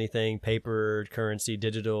worth anything? Paper currency,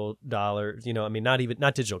 digital dollars,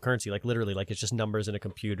 not digital currency, like literally, like it's just numbers in a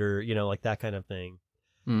computer, like that kind of thing.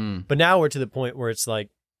 But now we're to the point where it's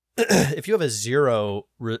like, if you have a 0%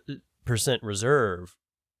 reserve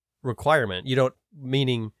requirement,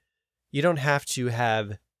 meaning you don't have to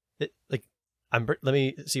have like, let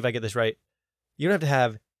me see if I get this right. You don't have to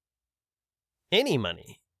have any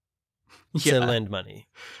money to lend money.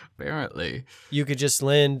 Apparently. You could just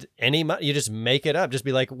lend any money. You just make it up. Just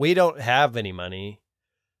be like, we don't have any money,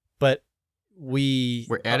 but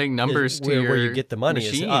we're adding numbers to where you get the money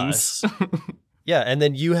machines. Is us. Yeah, and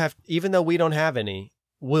then you have, even though we don't have any,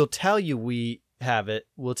 we'll tell you we have it.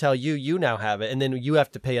 We'll tell you now have it, and then you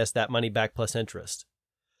have to pay us that money back plus interest,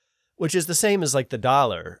 which is the same as like the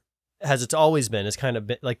dollar, as it's always been. It's kind of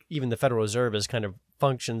been, like even the Federal Reserve is kind of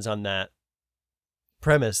functions on that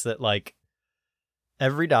premise that like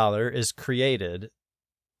every dollar is created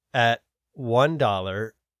at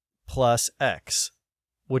 $1 plus X,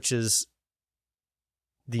 which is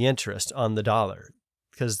the interest on the dollar,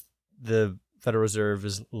 because the Federal Reserve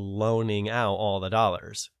is loaning out all the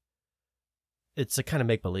dollars. It's a kind of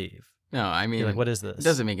make-believe. No, I mean, you're like, what is this? It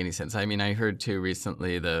doesn't make any sense. I mean, I heard too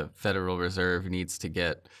recently the Federal Reserve needs to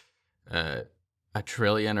get $1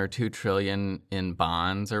 trillion or $2 trillion in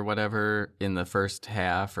bonds or whatever in the first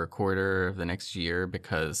half or quarter of the next year,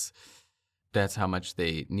 because that's how much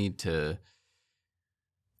they need to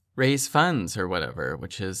raise funds or whatever,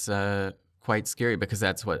 which is quite scary, because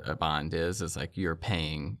that's what a bond is like you're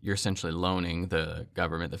essentially loaning the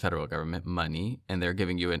government, the federal government, money, and they're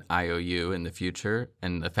giving you an IOU in the future.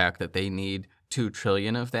 And the fact that they need $2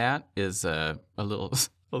 trillion of that is a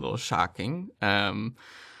little shocking.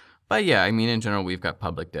 But yeah, I mean, in general, we've got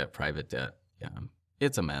public debt, private debt. Yeah,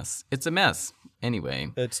 it's a mess. It's a mess.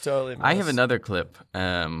 Anyway, it's totally a mess. I have another clip,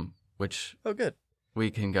 which good. We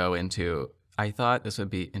can go into. I thought this would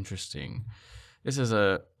be interesting. This is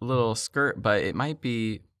a little skirt, but it might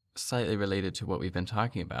be slightly related to what we've been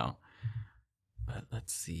talking about. But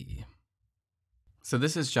let's see. So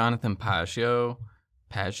this is Jonathan Pageau.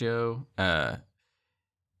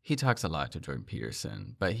 He talks a lot to Jordan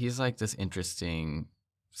Peterson, but he's like this interesting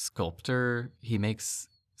sculptor. He makes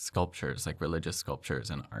sculptures, like religious sculptures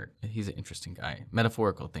and art. He's an interesting guy,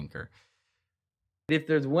 metaphorical thinker. If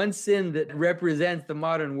there's one sin that represents the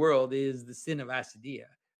modern world, is the sin of Acedia.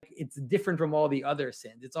 It's different from all the other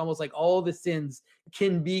sins. It's almost like all the sins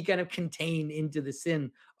can be kind of contained into the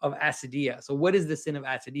sin of Acedia. So what is the sin of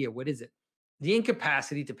Acedia? What is it? The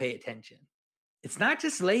incapacity to pay attention. It's not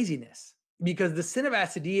just laziness, because the sin of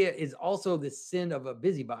Acedia is also the sin of a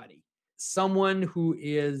busybody. Someone who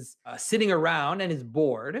is sitting around and is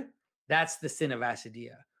bored, that's the sin of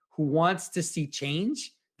Acedia. Who wants to see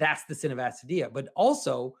change, that's the sin of Acedia. But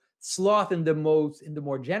also sloth in the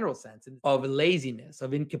more general sense of laziness,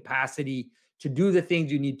 of incapacity to do the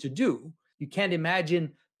things you need to do. You can't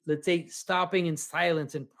imagine, let's say, stopping in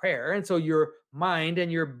silence and prayer. And so your mind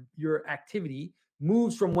and your activity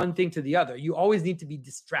moves from one thing to the other. You always need to be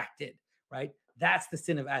distracted, right? That's the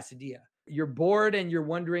sin of Acedia. You're bored and you're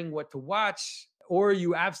wondering what to watch, or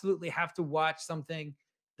you absolutely have to watch something.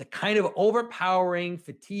 The kind of overpowering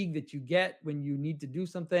fatigue that you get when you need to do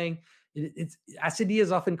something. Acedia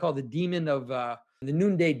is often called the demon of the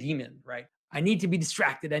noonday demon, right? I need to be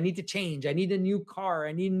distracted. I need to change. I need a new car.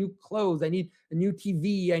 I need new clothes. I need a new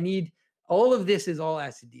TV. I need all of this is all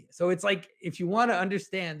Acedia. So it's like, if you want to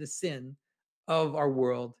understand the sin of our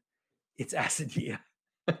world, it's Acedia.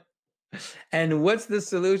 And what's the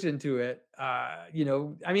solution to it?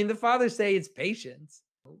 The fathers say it's patience,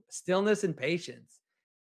 stillness and patience.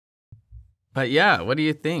 But yeah, what do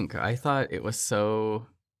you think? I thought it was so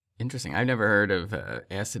interesting. I've never heard of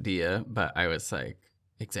Acedia, but I was like,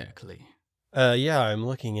 exactly. Yeah, I'm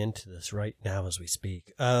looking into this right now as we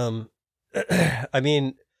speak. I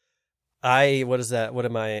mean, what is that? What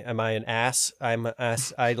am I? Am I an ass? I'm an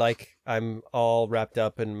ass. I'm all wrapped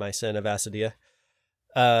up in my sin of Acedia.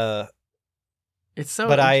 It's so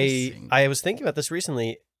but interesting. I was thinking about this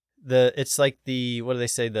recently. It's like what do they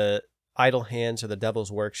say? The idle hands or the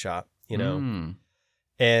devil's workshop,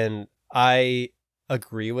 And I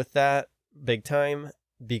agree with that. big time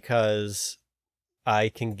because I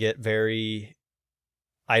can get very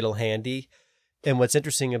idle handy. And what's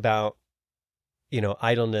interesting about,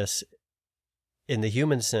 idleness in the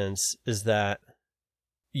human sense is that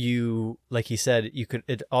you, like he said, you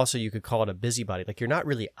could call it a busybody. Like, you're not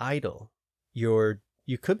really idle. You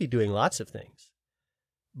could be doing lots of things,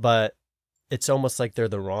 but it's almost like they're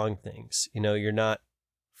the wrong things. You're not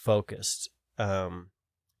focused.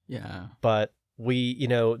 Yeah. But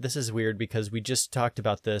this is weird because we just talked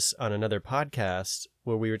about this on another podcast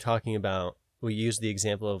where we used the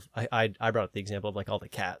example of, I brought up the example of like all the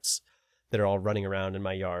cats that are all running around in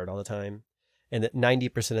my yard all the time. And that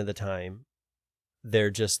 90% of the time they're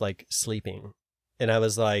just like sleeping. And I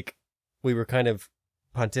was like, we were kind of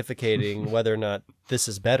pontificating whether or not this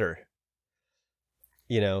is better,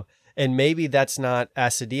 and maybe that's not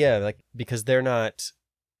Acedia, like, because they're not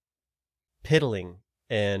piddling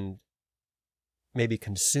and maybe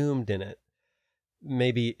consumed in it.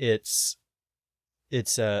 Maybe it's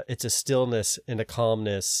a stillness and a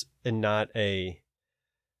calmness and not a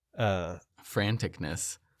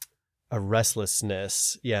franticness, a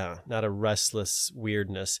restlessness. Yeah, not a restless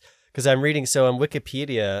weirdness. Because I'm reading, so on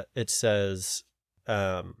Wikipedia it says,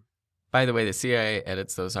 by the way, the CIA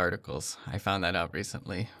edits those articles. I found that out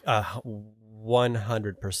recently.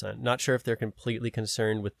 100%. Not sure if they're completely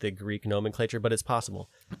concerned with the Greek nomenclature, but it's possible.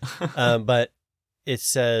 But it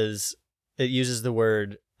says, it uses the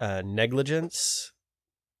word negligence,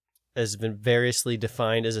 has been variously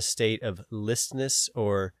defined as a state of listlessness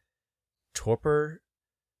or torpor,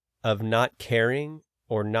 of not caring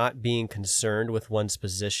or not being concerned with one's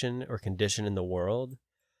position or condition in the world.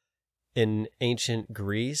 In ancient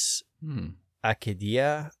Greece,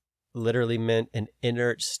 Acedia literally meant an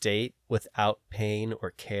inert state without pain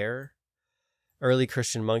or care. Early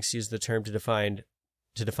Christian monks used the term to define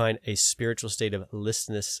a spiritual state of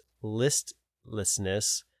listlessness,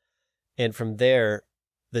 and from there,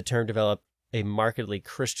 the term developed a markedly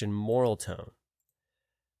Christian moral tone.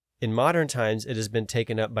 In modern times, it has been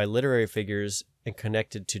taken up by literary figures and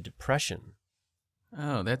connected to depression.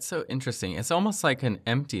 Oh, that's so interesting. It's almost like an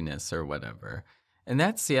emptiness or whatever. And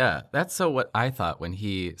that's so what I thought when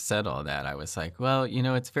he said all that. I was like, well,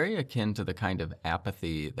 it's very akin to the kind of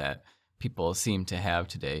apathy that people seem to have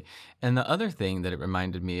today. And the other thing that it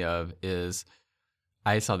reminded me of is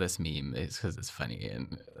I saw this meme because it's funny.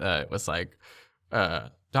 And it was like,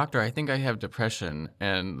 doctor, I think I have depression.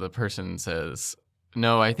 And the person says,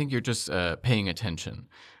 no, I think you're just paying attention.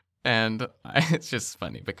 And it's just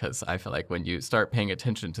funny because I feel like when you start paying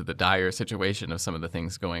attention to the dire situation of some of the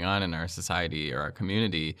things going on in our society or our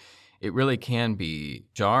community, it really can be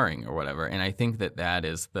jarring or whatever. And I think that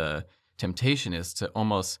is the temptation, is to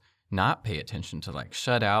almost not pay attention, to like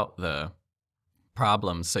shut out the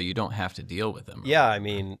problems so you don't have to deal with them. Yeah, I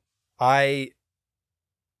mean, I'll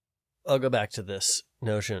go back to this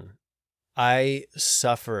notion. I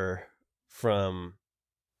suffer from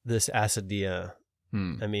this acedia.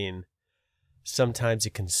 I mean, sometimes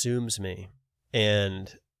it consumes me,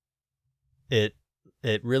 and it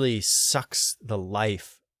really sucks the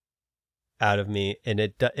life out of me, and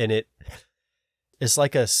it's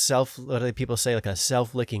like what do people say, like a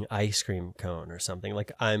self-licking ice cream cone or something.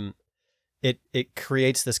 Like it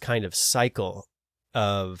creates this kind of cycle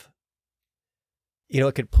of,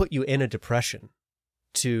 it could put you in a depression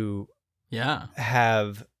to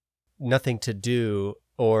have nothing to do,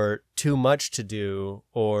 or too much to do,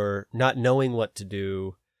 or not knowing what to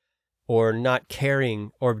do, or not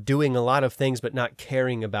caring, or doing a lot of things but not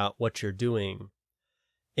caring about what you're doing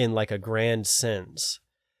in like a grand sense.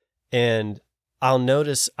 And I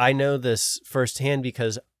know this firsthand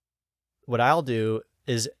because what I'll do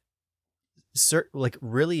is like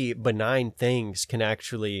really benign things can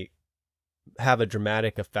actually have a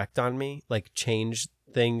dramatic effect on me, like change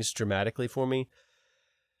things dramatically for me.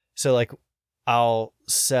 So like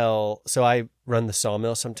so I run the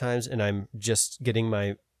sawmill sometimes, and I'm just getting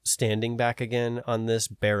my standing back again on this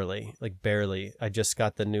barely. I just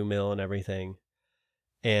got the new mill and everything.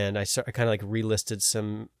 And I kind of like relisted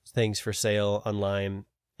some things for sale online,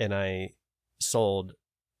 and I sold,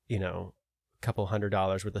 a couple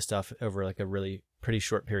 $100 worth of stuff over like a really pretty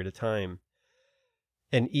short period of time.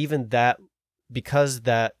 And even that, because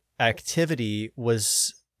that activity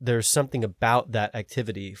there's something about that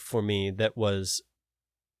activity for me that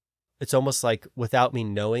it's almost like without me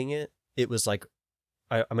knowing it, it was like,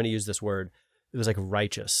 I'm going to use this word, it was like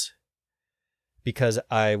righteous, because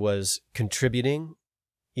I was contributing,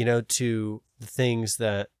 to the things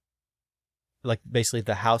that, like basically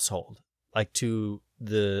the household, like to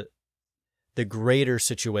the greater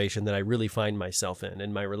situation that I really find myself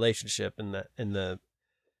in my relationship, and the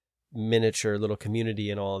miniature little community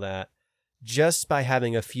and all that, just by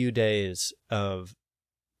having a few days of,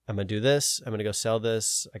 I'm going to do this, I'm going to go sell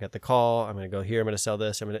this, I got the call, I'm going to go here, I'm going to sell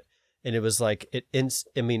this, and it was like,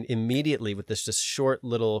 immediately with this just short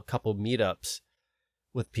little couple meetups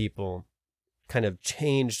with people kind of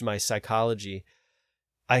changed my psychology.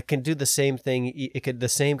 I can do the same thing. The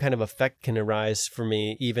same kind of effect can arise for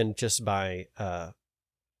me even just by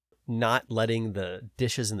not letting the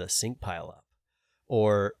dishes in the sink pile up,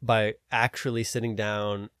 or by actually sitting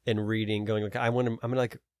down and reading, going like, I'm going to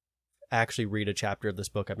like actually read a chapter of this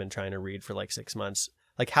book I've been trying to read for like 6 months.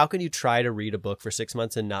 Like, how can you try to read a book for 6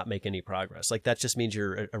 months and not make any progress? Like, that just means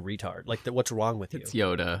you're a retard. Like, what's wrong with you? It's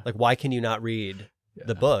Yoda. Like, why can you not read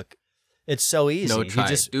the book? It's so easy. No try. You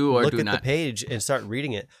just do or look do at not. the page and start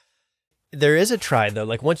reading it. There is a try though.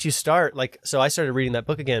 Like, once you start, like, so I started reading that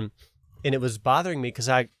book again, and it was bothering me because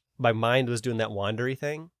my mind was doing that wandery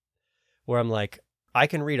thing where I'm like, I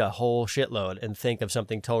can read a whole shitload and think of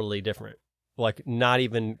something totally different. Like, not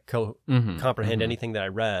even comprehend anything that I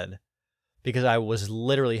read, because I was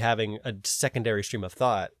literally having a secondary stream of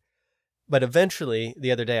thought. But eventually,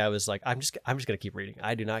 the other day, I was like, I'm just going to keep reading.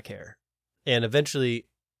 I do not care. And eventually,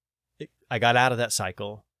 I got out of that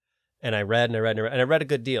cycle, and I read and I read and I read a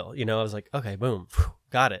good deal. You know, I was like, okay, boom,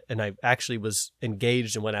 got it. And I actually was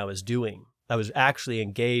engaged in what I was doing. I was actually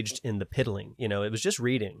engaged in the piddling. You know, it was just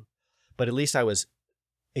reading, but at least I was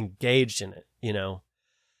engaged in it, you know.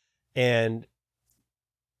 And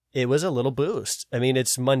it was a little boost. I mean,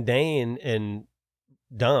 it's mundane and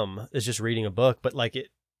dumb. It's just reading a book, but like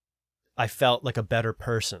I felt like a better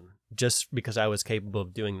person just because I was capable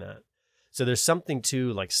of doing that. So there's something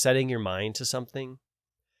to like setting your mind to something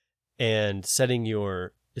and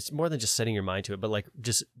it's more than just setting your mind to it, but like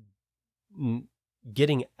just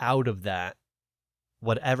getting out of that,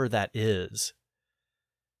 whatever that is,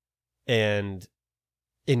 and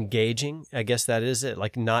engaging. I guess that is it.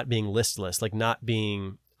 Like, not being listless, like not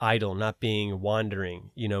being idle, not being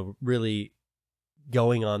wandering, you know, really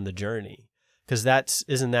going on the journey. Because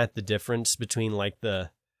isn't that the difference between like the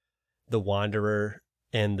wanderer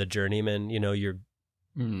and the journeyman? You know,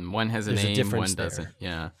 one has a name, one doesn't.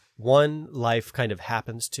 Yeah. One life kind of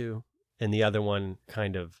happens to, and the other one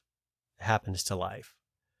kind of happens to life.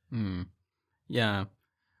 Yeah.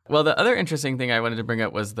 Well, the other interesting thing I wanted to bring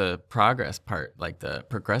up was the progress part, like the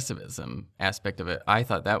progressivism aspect of it. I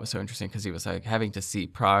thought that was so interesting because he was like having to see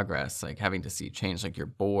progress, like having to see change, like you're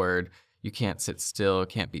bored, you can't sit still,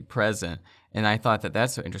 can't be present. And I thought that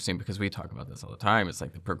that's so interesting because we talk about this all the time. It's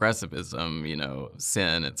like the progressivism, you know,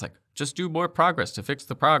 sin. It's like, just do more progress to fix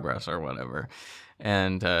the progress or whatever.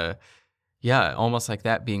 And yeah, almost like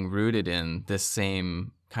that being rooted in this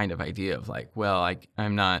same kind of idea of like, well,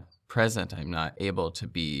 I'm not present. I'm not able to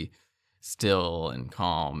be still and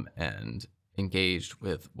calm and engaged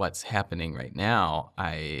with what's happening right now.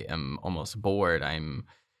 I am almost bored. I'm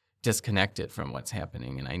disconnected from what's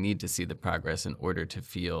happening, and I need to see the progress in order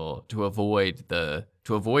to avoid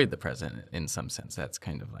the present in some sense. That's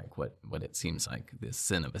kind of like what it seems like this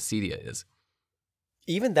sin of acedia is.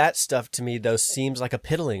 Even that stuff to me though seems like a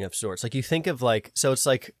piddling of sorts. Like, you think of like, so it's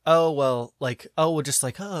like, we're just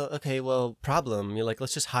like, oh, okay, well, problem. You're like,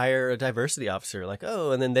 let's just hire a diversity officer. Like,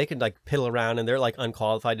 oh, and then they can like piddle around and they're like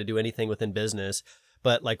unqualified to do anything within business,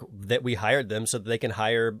 but like that we hired them so that they can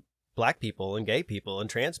hire Black people and gay people and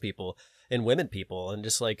trans people and women people, and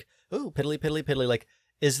just like, oh, piddly, piddly, piddly. Like,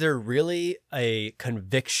 is there really a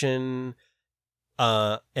conviction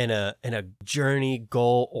and a journey,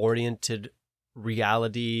 goal-oriented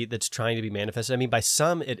reality that's trying to be manifested? I mean, by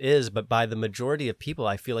some it is, but by the majority of people,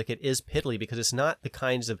 I feel like it is piddly, because it's not the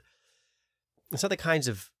kinds of,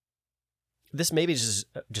 this maybe is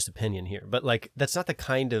just opinion here, but like, that's not the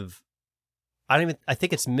kind of, I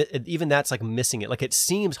think it's, even that's like missing it. Like, it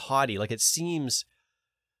seems haughty, like it seems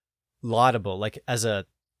laudable, like as a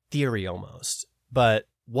theory almost, but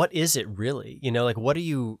what is it really? You know, like, what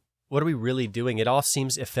are we really doing? It all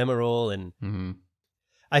seems ephemeral, and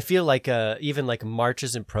I feel like even like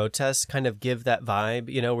marches and protests kind of give that vibe,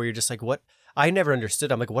 you know, where you're just like, what? I never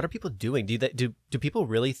understood. I'm like, what are people doing? Do people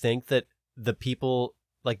really think that the people,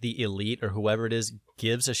 like the elite or whoever it is,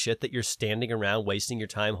 gives a shit that you're standing around wasting your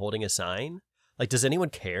time holding a sign? Like, does anyone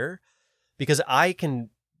care? Because I'll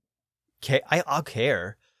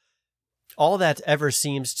care. All that ever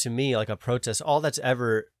seems to me like a protest, all that's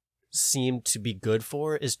ever seemed to be good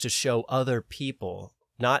for is to show other people,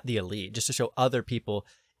 not the elite, just to show other people,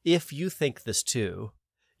 if you think this too,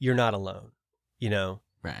 you're not alone, you know?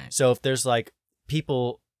 Right. So if there's like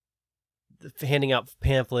people handing out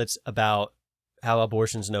pamphlets about how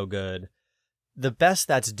abortion's no good, the best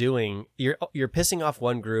that's doing, you're pissing off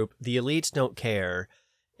one group, the elites don't care,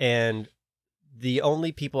 And the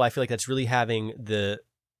only people I feel like that's really having the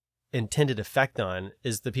intended effect on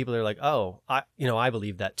is the people that are like, oh, I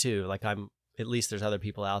believe that too. Like at least there's other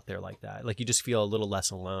people out there like that. Like you just feel a little less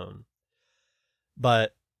alone.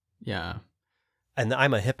 But Yeah. and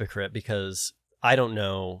I'm a hypocrite because I don't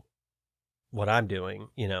know what I'm doing,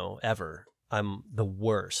 ever. I'm the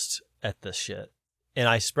worst at this shit. And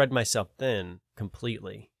I spread myself thin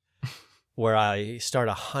completely where I start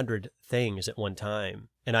 100 things at one time.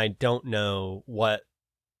 And I don't even know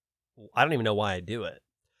why I do it.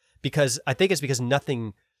 Because I think it's because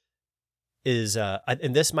nothing is,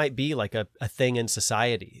 and this might be like a thing in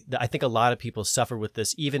society. I think a lot of people suffer with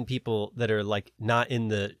this, even people that are like not in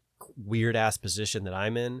the weird ass position that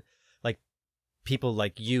I'm in, like people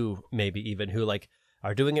like you, maybe even who like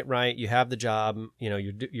are doing it right. You have the job,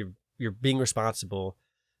 you're being responsible,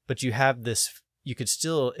 but you have this, you could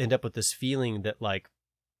still end up with this feeling that like,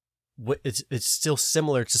 it's still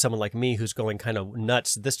similar to someone like me who's going kind of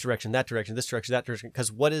nuts this direction, that direction, this direction, that direction.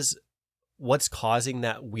 Because what's causing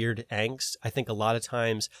that weird angst? I think a lot of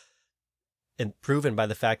times, and proven by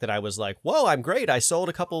the fact that I was like, whoa, I'm great. I sold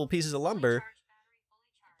a couple pieces of lumber.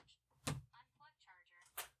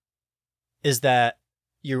 Is that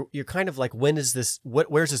you're kind of like, when is this,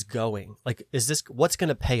 where's this going? Like, is this, what's going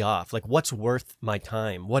to pay off? Like, what's worth my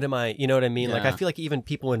time? What am I, you know what I mean? Yeah. Like, I feel like even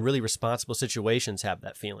people in really responsible situations have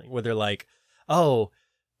that feeling where they're like, oh,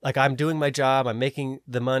 like I'm doing my job, I'm making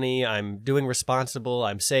the money, I'm doing responsible,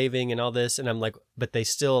 I'm saving and all this. And I'm like, but they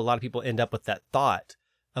still, a lot of people end up with that thought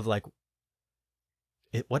of like,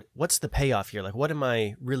 what's the payoff here? Like, what am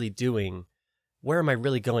I really doing? Where am I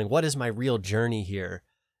really going? What is my real journey here?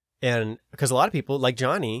 And because a lot of people like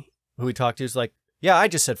Johnny, who we talked to, is like, yeah, I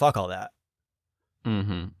just said, fuck all that.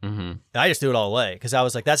 Mm-hmm. Mm-hmm. I just threw it all away because I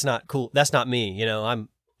was like, that's not cool. That's not me.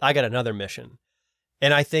 I got another mission.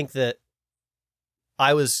 And I think that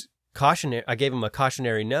I was cautionary. I gave him a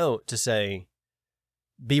cautionary note to say,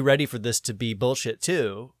 be ready for this to be bullshit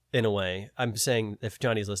too, in a way. I'm saying, if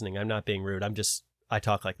Johnny's listening, I'm not being rude. I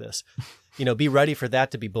talk like this, be ready for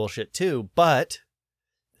that to be bullshit too. But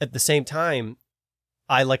at the same time,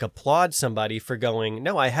 I like applaud somebody for going,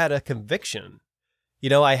 no, I had a conviction.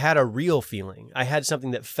 I had a real feeling. I had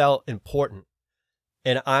something that felt important.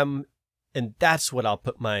 And that's what I'll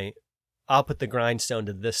put the grindstone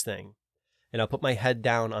to this thing. And I'll put my head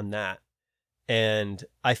down on that. And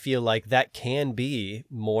I feel like that can be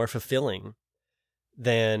more fulfilling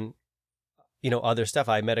than, other stuff.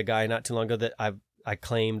 I met a guy not too long ago that I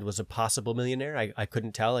claimed was a possible millionaire. I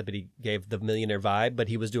couldn't tell, but he gave the millionaire vibe, but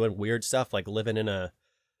he was doing weird stuff like living in a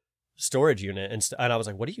storage unit. And I was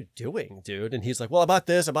like, what are you doing, dude? And he's like, well, about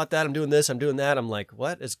this, about that, I'm doing this, I'm doing that. I'm like,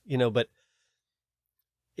 what is, but,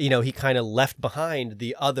 he kind of left behind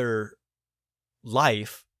the other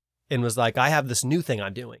life and was like, I have this new thing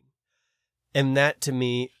I'm doing. And that to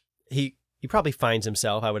me, he probably finds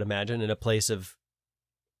himself, I would imagine, in a place of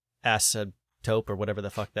asymptote or whatever the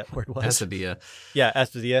fuck that word was. Acedia. Yeah,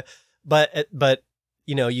 Acedia. But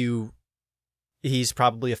he's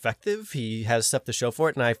probably effective. He has stuff to show for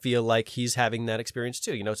it. And I feel like he's having that experience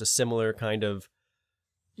too. It's a similar kind of,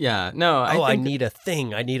 Yeah, no, I need a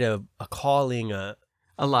thing. I need a calling. a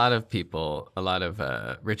lot of people, a lot of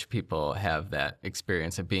rich people have that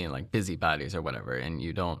experience of being like busybodies or whatever, and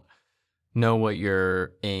you don't know what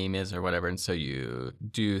your aim is or whatever, and so you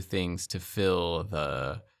do things to fill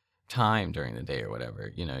the time during the day or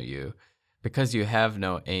whatever. Because you have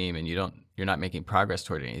no aim and you're not making progress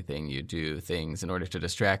toward anything, you do things in order to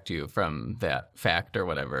distract you from that fact or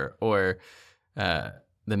whatever, or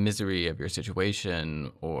the misery of your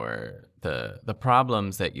situation, or the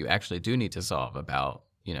problems that you actually do need to solve about,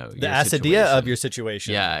 the your Acedia situation. of your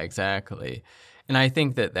situation. Yeah, exactly. And I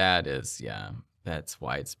think that is, that's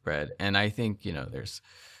widespread. And I think, there's,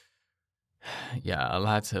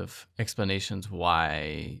 lots of explanations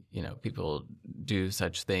why, people do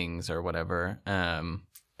such things or whatever.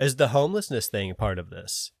 Is the homelessness thing part of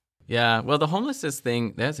this? Yeah, well, the homelessness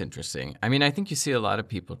thing, that's interesting. I mean, I think you see a lot of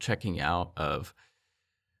people checking out of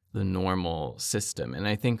the normal system. And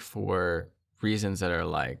I think for reasons that are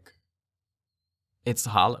like, it's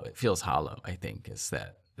hollow. It feels hollow, I think, is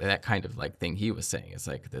that kind of like thing he was saying. It's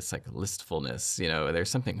like this like listfulness, there's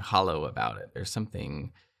something hollow about it. There's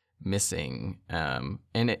something missing. And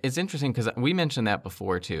it's interesting because we mentioned that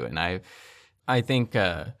before too. And I think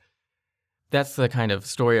that's the kind of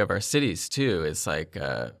story of our cities too. It's like,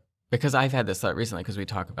 because I've had this thought recently because we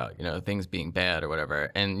talk about, things being bad or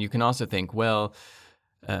whatever. And you can also think, well,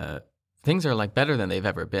 things are like better than they've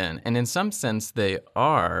ever been. And in some sense they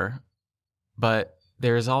are, but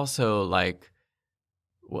there's also like,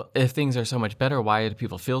 well, if things are so much better, why do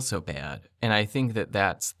people feel so bad? And I think that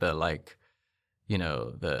that's the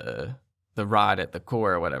the rot at the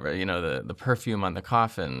core or whatever, the perfume on the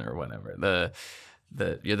coffin or whatever,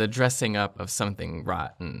 the dressing up of something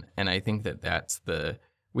rotten. And I think that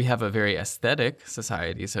we have a very aesthetic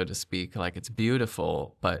society, so to speak, like it's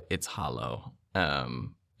beautiful, but it's hollow.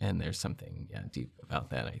 And there's something deep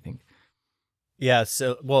about that, I think. Yeah.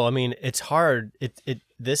 So, well, I mean, it's hard.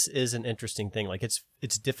 This is an interesting thing. Like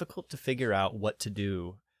it's difficult to figure out what to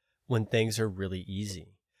do when things are really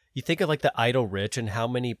easy. You think of like the idle rich and how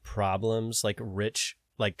many problems like rich,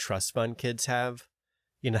 like trust fund kids have,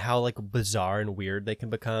 how like bizarre and weird they can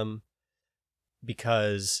become,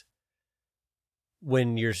 because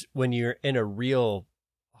when you're in a real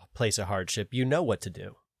place of hardship, you know what to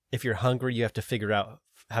do. If you're hungry, you have to figure out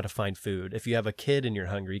how to find food. If you have a kid and you're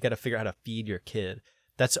hungry, you got to figure out how to feed your kid.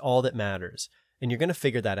 That's all that matters. And you're going to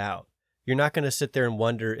figure that out. You're not going to sit there and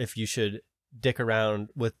wonder if you should dick around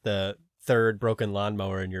with the third broken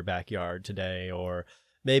lawnmower in your backyard today, or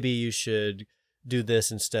maybe you should do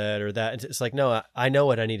this instead or that. It's like, no, I know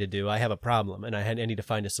what I need to do. I have a problem and I need to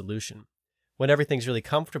find a solution. When everything's really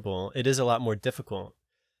comfortable, it is a lot more difficult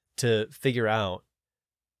to figure out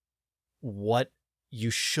what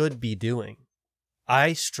you should be doing.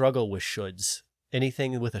 I struggle with shoulds.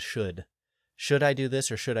 Anything with a should. Should I do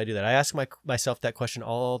this or should I do that? I ask myself that question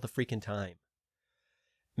all the freaking time.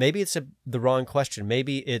 Maybe it's the wrong question.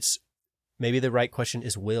 Maybe the right question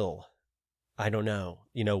is will. I don't know.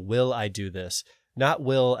 Will I do this? Not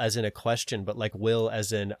will as in a question, but like will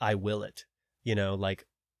as in I will it. Like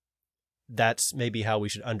that's maybe how we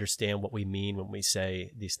should understand what we mean when we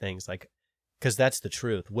say these things. Like, because that's the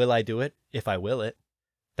truth. Will I do it? If I will it.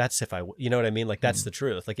 That's if you know what I mean? Like that's the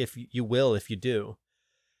truth. Like if you will, if you do.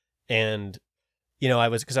 And, I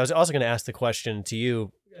was also going to ask the question to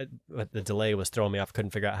you, but the delay was throwing me off.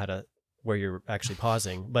 Couldn't figure out where you're actually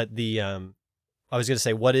pausing. But I was going to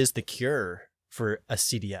say, what is the cure for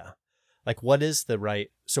acedia? Like what's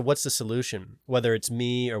the solution? Whether it's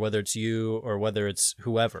me or whether it's you or whether it's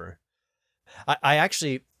whoever. I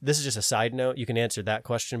actually, this is just a side note. You can answer that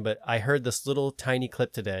question, but I heard this little tiny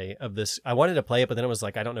clip today of this. I wanted to play it, but then it was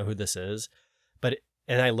like, I don't know who this is.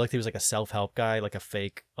 And I looked, he was like a self-help guy, like a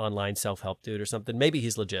fake online self-help dude or something. Maybe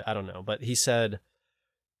he's legit. I don't know. But he said,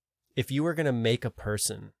 if you were going to make a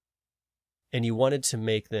person and you wanted to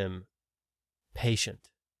make them patient,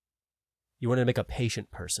 you wanted to make a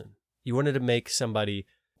patient person, you wanted to make somebody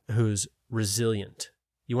who's resilient,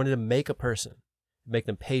 you wanted to make a person, make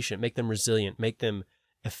them patient, make them resilient, make them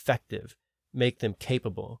effective, make them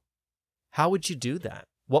capable. How would you do that?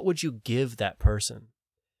 What would you give that person?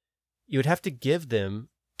 You would have to give them,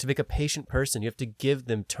 to make a patient person, you have to give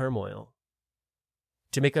them turmoil.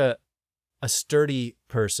 To make a sturdy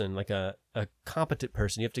person, like a competent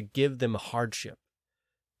person, you have to give them hardship,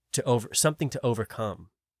 something to overcome.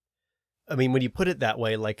 I mean, when you put it that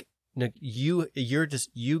way, like you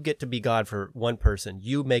get to be God for one person.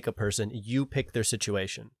 You make a person, you pick their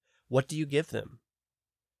situation. What do you give them?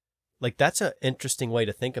 Like that's an interesting way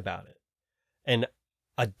to think about it, and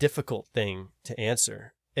a difficult thing to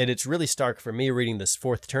answer. And it's really stark for me reading this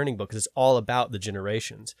Fourth Turning book, because it's all about the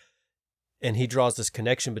generations. And he draws this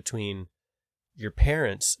connection between your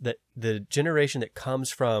parents, that the generation that comes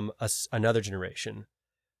from another generation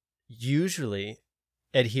usually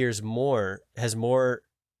has more,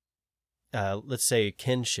 let's say,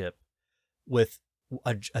 kinship with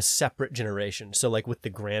a separate generation. So like with the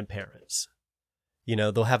grandparents,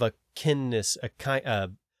 they'll have a kinness, a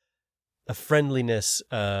friendliness,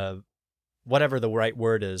 whatever the right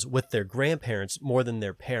word is, with their grandparents more than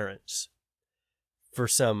their parents, for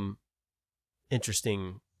some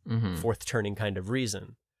interesting Fourth Turning kind of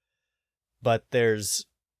reason. But there's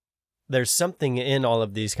something in all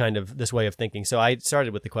of these this way of thinking. So I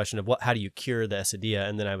started with the question of how do you cure the acedia?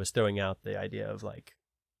 And then I was throwing out the idea of like,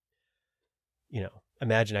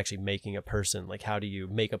 imagine actually making a person. Like, how do you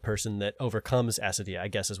make a person that overcomes acedia, I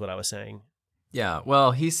guess is what I was saying. Yeah,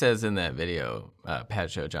 well, he says in that video,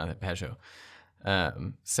 Jonathan Pacho,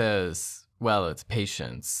 says, well, it's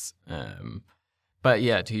patience. But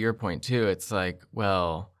yeah, to your point too, it's like,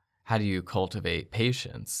 well, how do you cultivate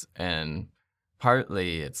patience? And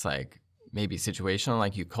partly it's like maybe situational,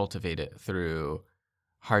 like you cultivate it through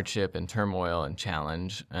hardship and turmoil and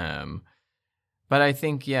challenge. But I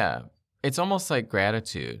think, it's almost like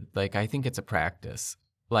gratitude. Like, I think it's a practice.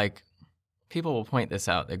 Like, people will point this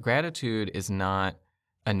out, that gratitude is not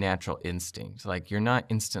a natural instinct. Like, you're not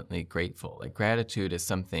instantly grateful. Like, gratitude is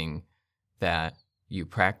something that you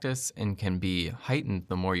practice and can be heightened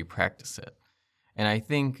the more you practice it. And I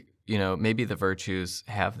think, maybe the virtues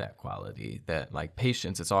have that quality, that like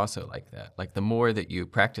patience is also like that. Like the more that you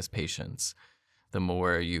practice patience, the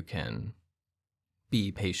more you can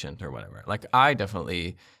be patient or whatever. Like I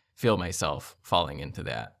definitely feel myself falling into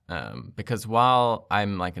that because while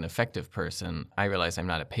I'm like an effective person, I realize I'm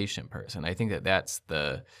not a patient person. I think that that's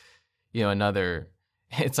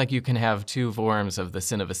it's like you can have two forms of the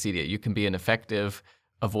sin of acedia. You can be an effective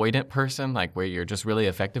avoidant person, like where you're just really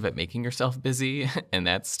effective at making yourself busy, and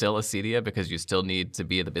that's still acedia because you still need to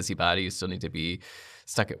be the busybody, you still need to be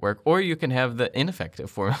stuck at work. Or you can have the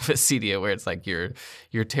ineffective form of acedia, where it's like you're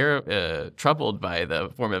troubled by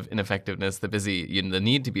the form of ineffectiveness, the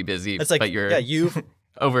need to be busy, It's like, but you're you've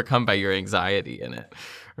overcome by your anxiety in it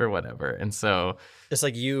or whatever. And so it's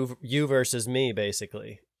like you versus me,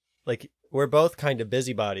 basically. Like we're both kind of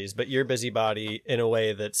busybodies, but you're busybody in a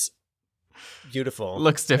way that's beautiful,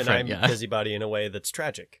 looks different, and I'm busybody in a way that's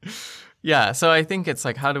tragic. Yeah, so I think it's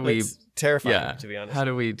like, how do we? It's terrifying, to be honest. How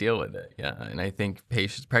do we deal with it? Yeah, and I think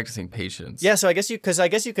practicing patience. Yeah, so I guess you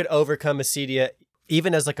could overcome acedia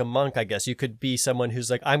even as like a monk. I guess you could be someone who's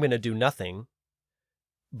like, I'm going to do nothing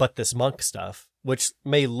but this monk stuff, which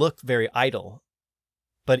may look very idle,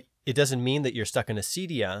 but it doesn't mean that you're stuck in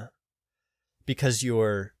acedia because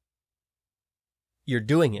you're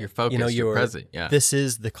doing it. You're focused. You're present. Yeah. This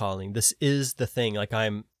is the calling. This is the thing. Like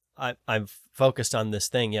I'm focused on this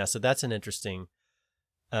thing. Yeah. So that's an interesting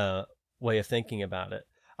way of thinking about it.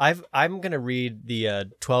 I'm gonna read the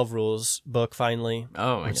 12 Rules book finally.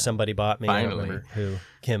 Oh, which somebody bought me. Finally. I don't remember who.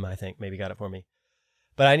 Kim, I think, maybe got it for me.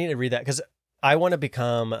 But I need to read that because I want to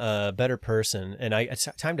become a better person, and it's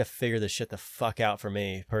time to figure this shit the fuck out for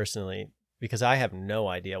me personally. Because I have no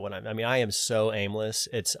idea what I am so aimless.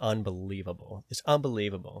 It's unbelievable. It's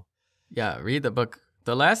unbelievable. Yeah, read the book.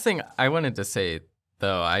 The last thing I wanted to say,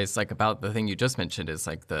 though, is like about the thing you just mentioned is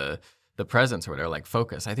like the presence or whatever, like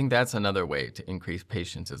focus. I think that's another way to increase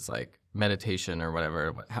patience. It's like meditation or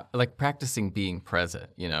whatever, like practicing being present.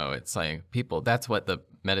 It's like that's what the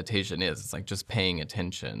meditation is. It's like just paying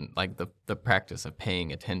attention, like the practice of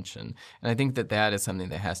paying attention. And I think that is something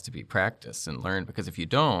that has to be practiced and learned, because if you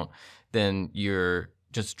don't, then you're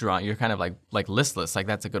just drawn, you're kind of like listless, like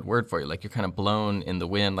that's a good word for you. Like you're kind of blown in the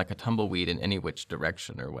wind like a tumbleweed in any which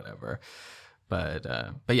direction or whatever. But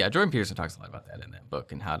yeah, Jordan Peterson talks a lot about that in that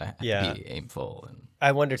book and how to be aimful. And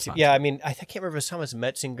I wonder too. Yeah, I mean, I can't remember if it was Thomas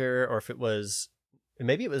Metzinger or if it was,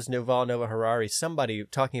 maybe it was Yuval Noah Harari, somebody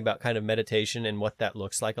talking about kind of meditation and what that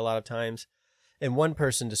looks like a lot of times. And one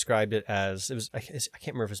person described it as, I can't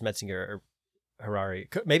remember if it was Metzinger or Harari.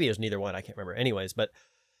 Maybe it was neither one. I can't remember. Anyways, but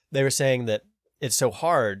they were saying that it's so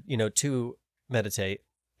hard, to meditate.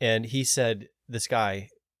 And he said, this guy,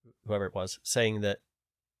 whoever it was, saying that,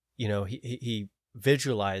 he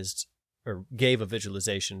visualized or gave a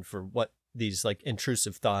visualization for what these like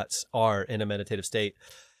intrusive thoughts are in a meditative state.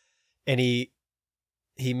 And he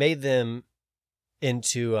made them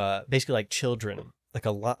into basically like children, like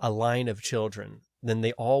a line of children. Then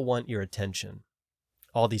they all want your attention,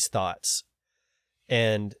 all these thoughts.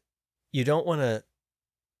 And you don't want to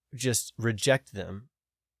just reject them.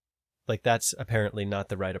 Like that's apparently not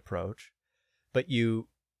the right approach. But you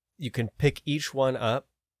can pick each one up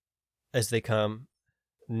as they come,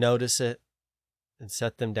 notice it, and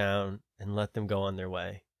set them down and let them go on their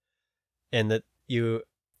way. And that you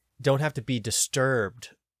don't have to be disturbed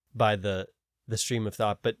by the stream of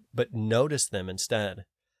thought, but notice them instead.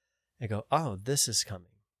 And go, oh, this is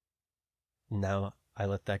coming. Now I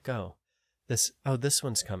let that go. This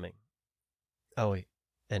one's coming. Oh, wait.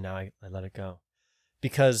 And now I let it go.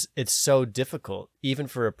 Because it's so difficult, even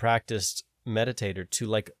for a practiced meditator, to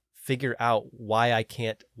like figure out why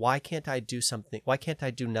can't I do something? Why can't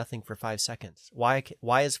I do nothing for 5 seconds? Why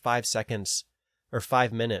is 5 seconds or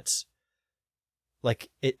 5 minutes? Like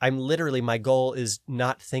I'm literally, my goal is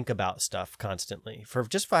not think about stuff constantly for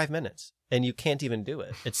just 5 minutes, and you can't even do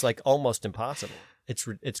it. It's like almost impossible.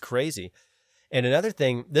 It's crazy. And another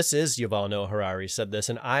thing, this is Yuval Noah Harari said this,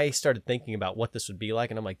 and I started thinking about what this would be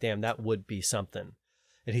like, and I'm like, damn, that would be something.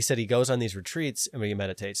 And he said he goes on these retreats and he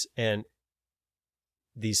meditates, and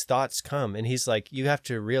these thoughts come, and he's like, you have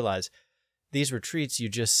to realize these retreats, you're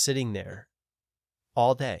just sitting there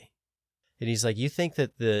all day. And he's like, you think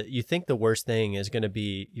the worst thing is going to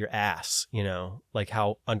be your ass, like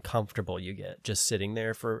how uncomfortable you get just sitting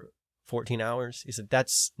there for 14 hours. He said,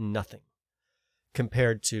 that's nothing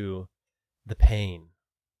compared to the pain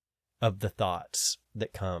of the thoughts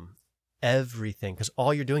that come, everything. Because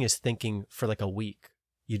all you're doing is thinking for like a week.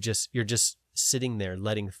 You're just sitting there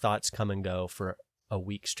letting thoughts come and go for a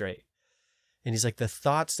week straight. And he's like, the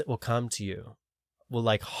thoughts that will come to you will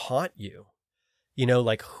like haunt you,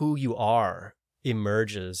 like who you are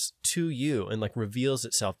emerges to you and like reveals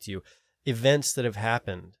itself to you. Events that have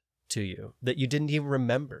happened to you that you didn't even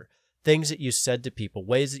remember, things that you said to people,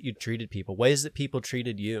 ways that you treated people, ways that people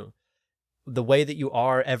treated you, the way that you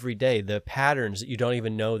are every day, the patterns that you don't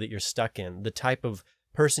even know that you're stuck in, the type of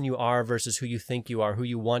person you are versus who you think you are, who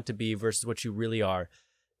you want to be versus what you really are.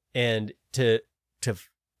 And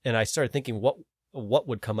and I started thinking, what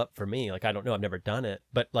would come up for me? Like, I don't know, I've never done it,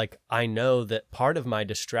 but like, I know that part of my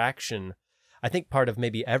distraction, I think part of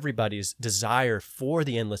maybe everybody's desire for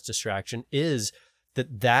the endless distraction is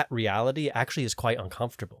that reality actually is quite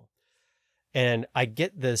uncomfortable. And I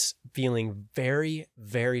get this feeling very,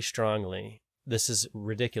 very strongly. This is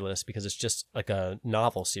ridiculous because it's just like a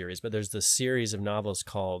novel series, but there's this series of novels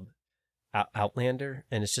called Outlander,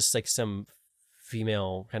 and it's just like some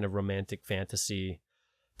female kind of romantic fantasy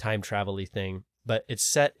time travel-y thing, but it's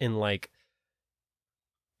set in like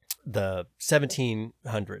the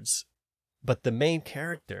 1700s. But the main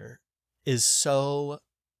character is so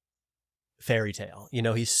fairy tale. You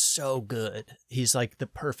know, he's so good. He's like the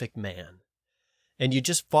perfect man. And you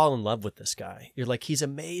just fall in love with this guy. You're like, he's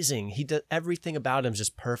amazing. He does everything about him is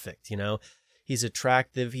just perfect. You know, he's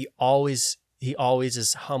attractive. He always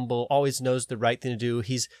is humble, always knows the right thing to do.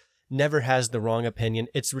 He's never has the wrong opinion.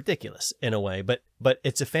 It's ridiculous in a way, but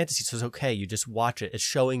it's a fantasy. So it's okay. You just watch it. It's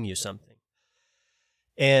showing you something.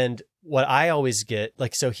 And what I always get,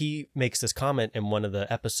 like, so he makes this comment in one of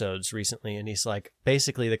the episodes recently, and he's like,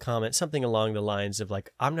 basically the comment, something along the lines of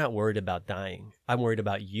like, I'm not worried about dying. I'm worried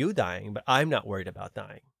about you dying, but I'm not worried about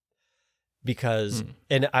dying. Because,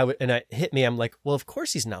 and it hit me, I'm like, well, of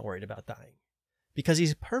course he's not worried about dying because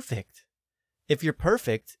he's perfect. If you're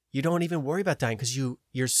perfect, you don't even worry about dying because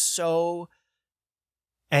you're so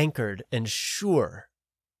anchored and sure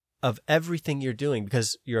of everything you're doing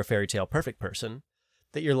because you're a fairy tale perfect person.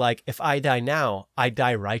 That you're like, if I die now, I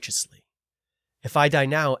die righteously. If I die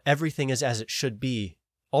now, everything is as it should be.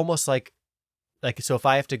 Almost like, so if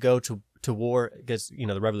I have to go to war, because, you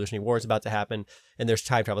know, the Revolutionary War is about to happen and there's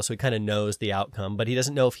time travel, so he kind of knows the outcome, but he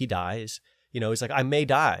doesn't know if he dies. You know, he's like, I may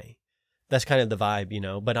die. That's kind of the vibe, you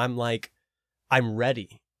know, but I'm like, I'm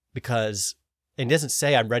ready because, and he doesn't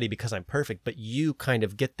say I'm ready because I'm perfect, but you kind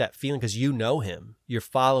of get that feeling because you know him. You're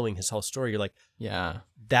following his whole story. You're like, yeah,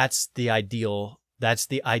 that's the ideal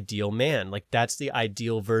man. Like, that's the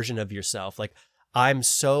ideal version of yourself. Like, I'm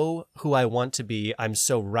so who I want to be. I'm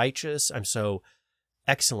so righteous. I'm so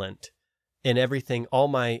excellent in everything.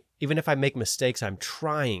 Even if I make mistakes, I'm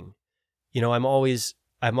trying, you know, I'm always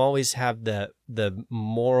have the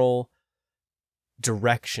moral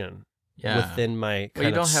direction within my kind of soul.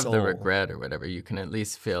 You don't have the regret or whatever. You can at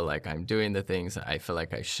least feel like I'm doing the things I feel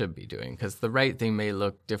like I should be doing, because the right thing may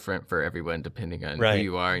look different for everyone depending on who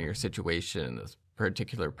you are and your situation, the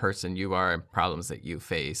particular person you are and problems that you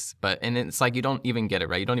face. And it's like you don't even get it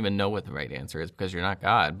right. You don't even know what the right answer is because you're not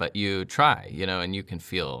God, but you try, you know, and you can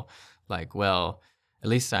feel like, well, at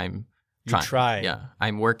least I'm trying. You try. Yeah,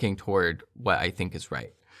 I'm working toward what I think is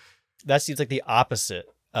right. That seems like the opposite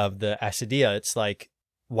of the Acedia. It's like,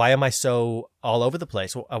 why am I so all over the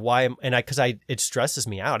place? It stresses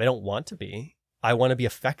me out. I don't want to be. I want to be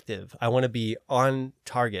effective. I want to be on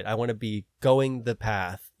target. I want to be going the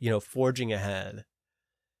path, you know, forging ahead.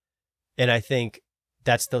 And I think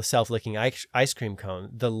that's the self-licking ice cream cone.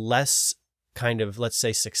 The less kind of, let's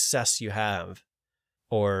say, success you have,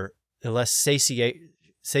 or the less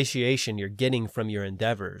satiation you're getting from your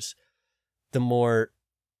endeavors, the more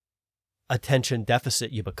attention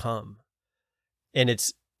deficit you become. And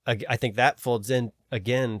I think that folds in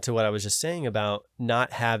again to what I was just saying about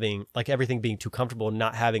not having, like, everything being too comfortable,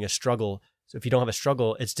 not having a struggle. So if you don't have a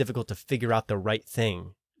struggle, it's difficult to figure out the right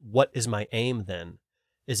thing. What is my aim then?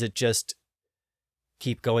 Is it just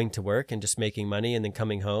keep going to work and just making money and then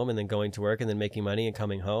coming home and then going to work and then making money and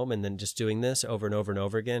coming home and then just doing this over and over and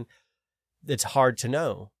over again? It's hard to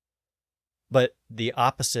know. But the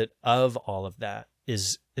opposite of all of that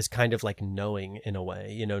is kind of like knowing, in a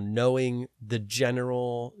way, you know, knowing the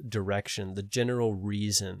general direction, the general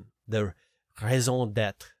reason, the raison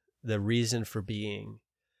d'être, the reason for being.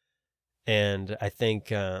 And I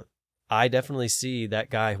think I definitely see that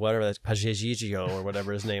guy, whatever that's Pajegigio or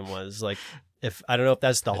whatever his name was. Like, I don't know if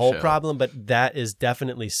that's the whole problem, but that is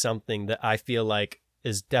definitely something that I feel like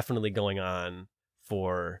is definitely going on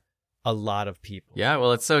for a lot of people. Yeah,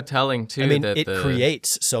 well, it's so telling too. I mean, that it the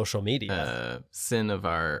creates social media. Sin of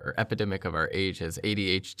or epidemic of our age is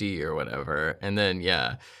ADHD or whatever, and then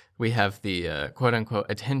we have the quote unquote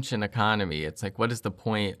attention economy. It's like, what is the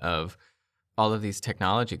point of all of these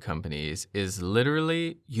technology companies? Is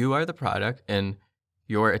literally you are the product, and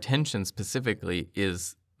your attention specifically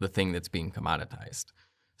is the thing that's being commoditized.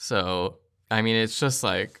 So I mean, it's just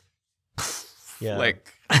like, Yeah.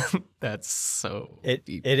 like that's so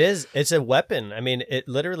deep. It is. It's a weapon. I mean, it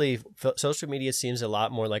literally, social media seems a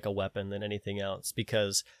lot more like a weapon than anything else,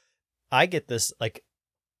 because I get this like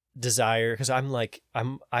desire, because I'm like,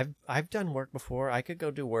 I've done work before. I could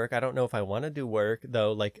go do work. I don't know if I want to do work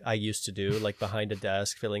though, like I used to do, like behind a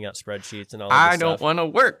desk, filling out spreadsheets and all of this I don't stuff. want to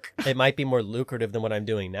work. It might be more lucrative than what I'm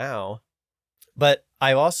doing now. But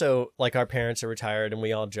I also, like, our parents are retired and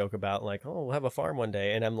we all joke about like, oh, we'll have a farm one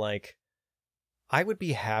day. And I'm like, I would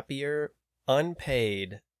be happier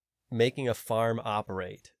unpaid making a farm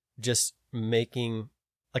operate, just making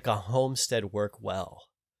like a homestead work well,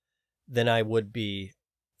 than I would be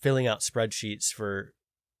filling out spreadsheets for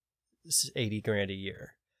 80 grand a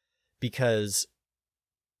year, because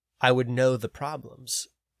I would know the problems.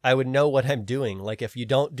 I would know what I'm doing. Like, if you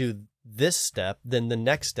don't do this step, then the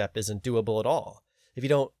next step isn't doable at all. If you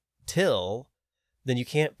don't till, then you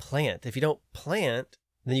can't plant. If you don't plant,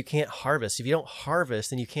 then you can't harvest. If you don't harvest,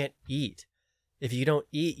 then you can't eat. If you don't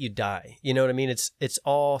eat, you die. You know what I mean? It's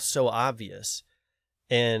all so obvious.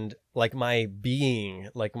 And like my being,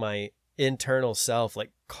 like my internal self, like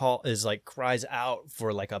cries out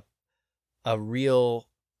for like a real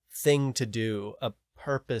thing to do, a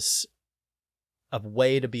purpose, a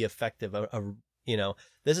way to be effective, you know,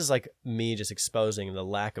 this is like me just exposing the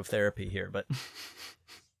lack of therapy here, but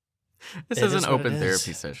this is an open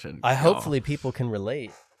therapy session. Hopefully people can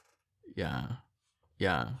relate. Yeah.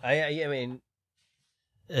 I mean,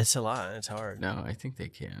 it's a lot. It's hard. No, I think they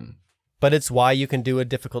can. But it's why you can do a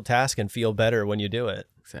difficult task and feel better when you do it.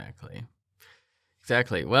 Exactly.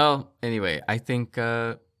 Well, anyway, I think,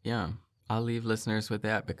 I'll leave listeners with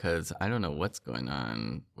that, because I don't know what's going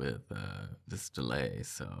on with this delay.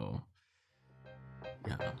 So,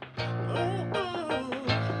 yeah.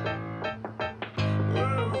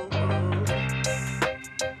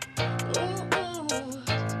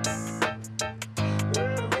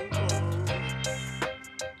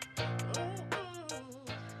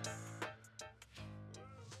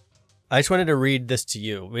 I just wanted to read this to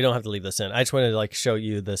you. We don't have to leave this in. I just wanted to like show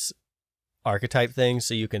you this archetype thing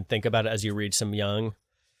so you can think about it as you read some Jung.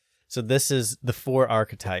 So this is the 4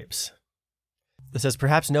 archetypes. It says,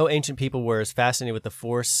 perhaps no ancient people were as fascinated with the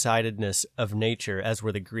four-sidedness of nature as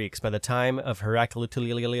were the Greeks. By the time of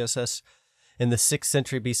Heraclitus in the 6th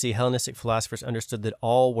century BC, Hellenistic philosophers understood that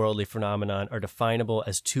all worldly phenomena are definable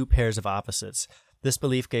as 2 pairs of opposites. This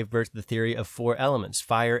belief gave birth to the theory of 4 elements: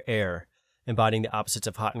 fire, air, embodying the opposites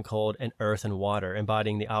of hot and cold, and earth and water,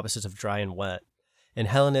 embodying the opposites of dry and wet. In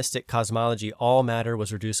Hellenistic cosmology, all matter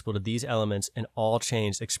was reducible to these elements, and all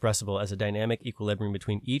change expressible as a dynamic equilibrium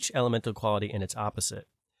between each elemental quality and its opposite.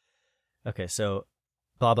 Okay, so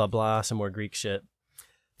blah, blah, blah, some more Greek shit.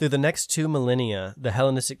 Through the next 2 millennia, the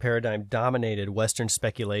Hellenistic paradigm dominated Western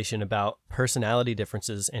speculation about personality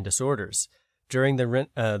differences and disorders. During the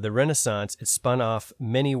Renaissance, it spun off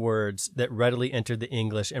many words that readily entered the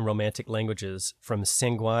English and Romantic languages, from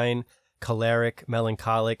sanguine, choleric,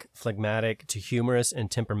 melancholic, phlegmatic, to humorous and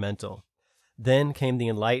temperamental. Then came the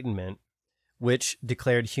Enlightenment, which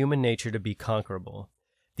declared human nature to be conquerable.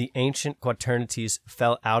 The ancient quaternities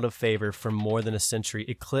fell out of favor for more than a century,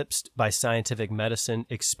 eclipsed by scientific medicine,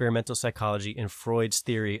 experimental psychology, and Freud's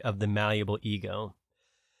theory of the malleable ego.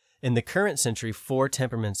 In the current century, 4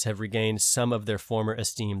 temperaments have regained some of their former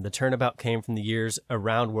esteem. The turnabout came from the years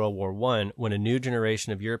around World War I, when a new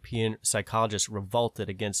generation of European psychologists revolted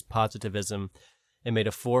against positivism and made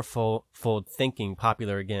a fourfold thinking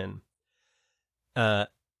popular again.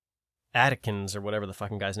 Attkins, or whatever the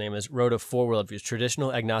fucking guy's name is, wrote of 4 worldviews: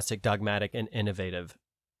 traditional, agnostic, dogmatic, and innovative.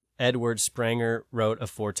 Edward Spranger wrote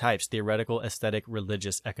of 4 types: theoretical, aesthetic,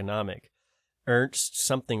 religious, economic. Ernst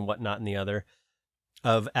something whatnot and the other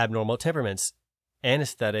of abnormal temperaments: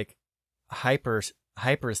 anesthetic,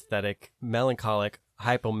 hyperesthetic, melancholic,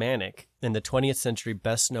 hypomanic. In the 20th century,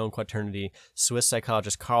 best-known quaternity, Swiss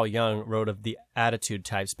psychologist Carl Jung wrote of the attitude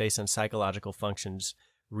types based on psychological functions: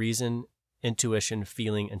 reason, intuition,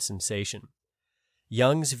 feeling, and sensation. In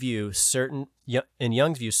Jung's view, certain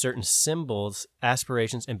symbols,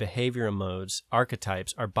 aspirations, and behavioral modes,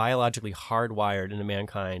 archetypes, are biologically hardwired into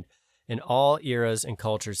mankind. In all eras and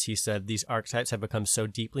cultures, he said, these archetypes have become so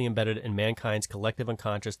deeply embedded in mankind's collective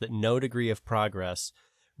unconscious that no degree of progress,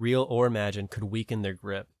 real or imagined, could weaken their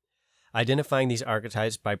grip. Identifying these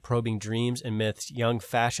archetypes by probing dreams and myths, Jung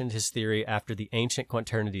fashioned his theory after the ancient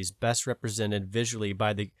quaternities, best represented visually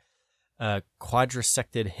by the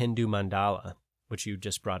quadrisected Hindu mandala, which you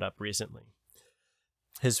just brought up recently.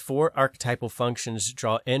 His 4 archetypal functions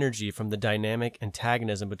draw energy from the dynamic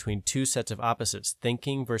antagonism between 2 sets of opposites: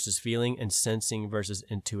 thinking versus feeling, and sensing versus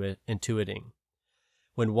intuiting.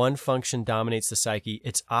 When one function dominates the psyche,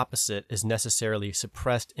 its opposite is necessarily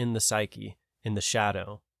suppressed in the psyche, in the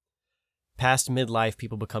shadow. Past midlife,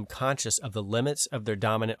 people become conscious of the limits of their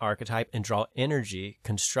dominant archetype and draw energy,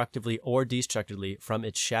 constructively or destructively, from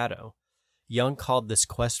its shadow. Jung called this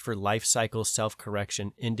quest for life cycle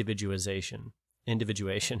self-correction individuation,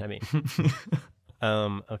 I mean.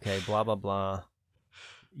 Okay, blah, blah, blah.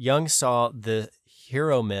 Jung saw the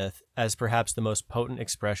hero myth as perhaps the most potent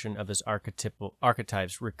expression of his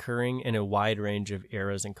archetypes recurring in a wide range of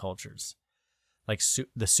eras and cultures. Like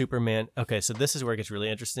the Superman. Okay, so this is where it gets really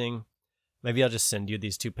interesting. Maybe I'll just send you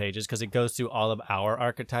these 2 pages because it goes through all of our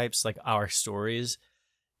archetypes, like our stories.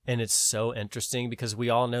 And it's so interesting because we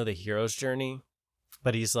all know the hero's journey,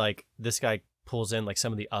 but he's like, this guy pulls in like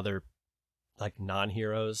some of the other like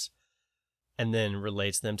non-heroes and then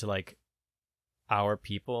relates them to like our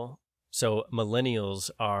people. So millennials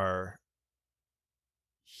are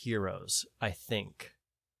heroes, I think.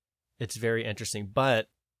 It's very interesting, but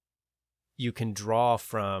you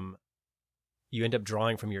end up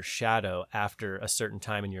drawing from your shadow after a certain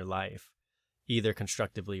time in your life, either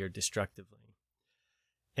constructively or destructively.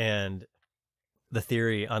 And the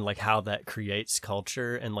theory on like how that creates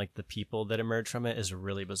culture and like the people that emerge from it is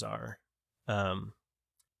really bizarre. I'll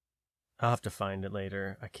have to find it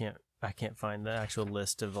later. I can't find the actual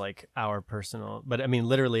list of like our personal, but I mean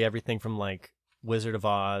literally everything from like Wizard of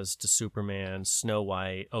Oz to Superman, Snow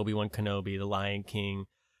White, Obi-Wan Kenobi, The Lion King,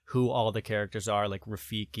 who all the characters are, like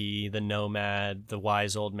Rafiki, the nomad, the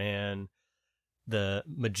wise old man, the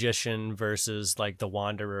magician versus like the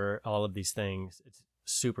wanderer, all of these things. It's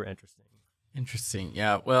super interesting. Interesting.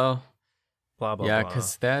 Yeah. Well, Blah, blah, yeah, blah.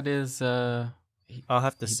 because that is, I'll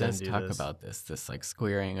have to he send does you talk this. about this like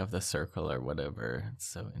squaring of the circle or whatever. It's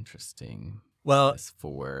so interesting. Well, This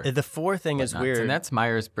 4. the 4 thing is whatnots. weird. And that's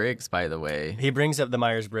Myers-Briggs, by the way. He brings up the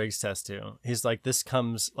Myers-Briggs test too. He's like, this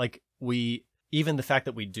comes like even the fact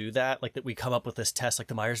that we do that, like that we come up with this test, like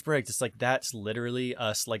the Myers-Briggs, it's like, that's literally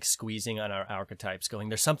us like squeezing on our archetypes going,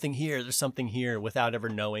 there's something here without ever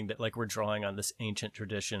knowing that like we're drawing on this ancient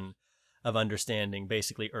tradition of understanding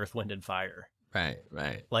basically earth, wind, and fire. Right.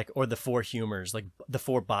 Like, or the 4 humors, like the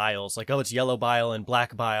 4 biles, like, oh, it's yellow bile and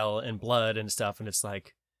black bile and blood and stuff. And it's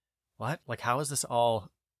like, what? Like, how is this all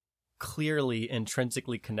clearly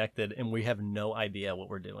intrinsically connected and we have no idea what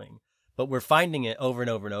we're doing? But we're finding it over and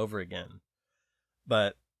over and over again.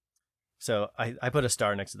 But so I put a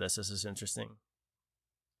star next to this. This is interesting.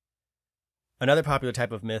 Another popular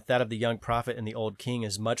type of myth, that of the young prophet and the old king,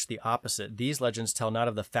 is much the opposite. These legends tell not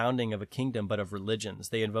of the founding of a kingdom, but of religions.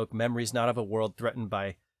 They invoke memories not of a world threatened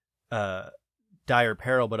by dire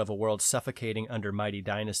peril, but of a world suffocating under mighty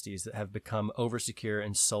dynasties that have become oversecure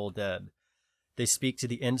and soul dead. They speak to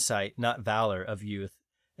the insight, not valor, of youth,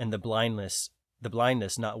 and the blindness,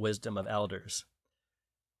 not wisdom, of elders.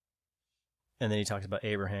 And then he talks about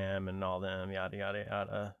Abraham and all them, yada, yada,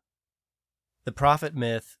 yada. The prophet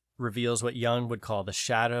myth reveals what Jung would call the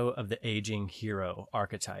shadow of the aging hero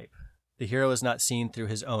archetype. The hero is not seen through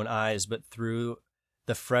his own eyes, but through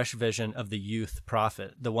the fresh vision of the youth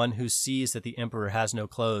prophet, the one who sees that the emperor has no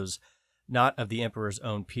clothes, not of the emperor's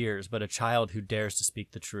own peers, but a child who dares to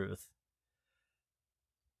speak the truth.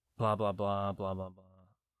 Blah, blah, blah, blah, blah, blah.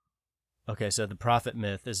 Okay, so the prophet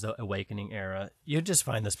myth is the awakening era. You'd just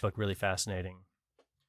find this book really fascinating.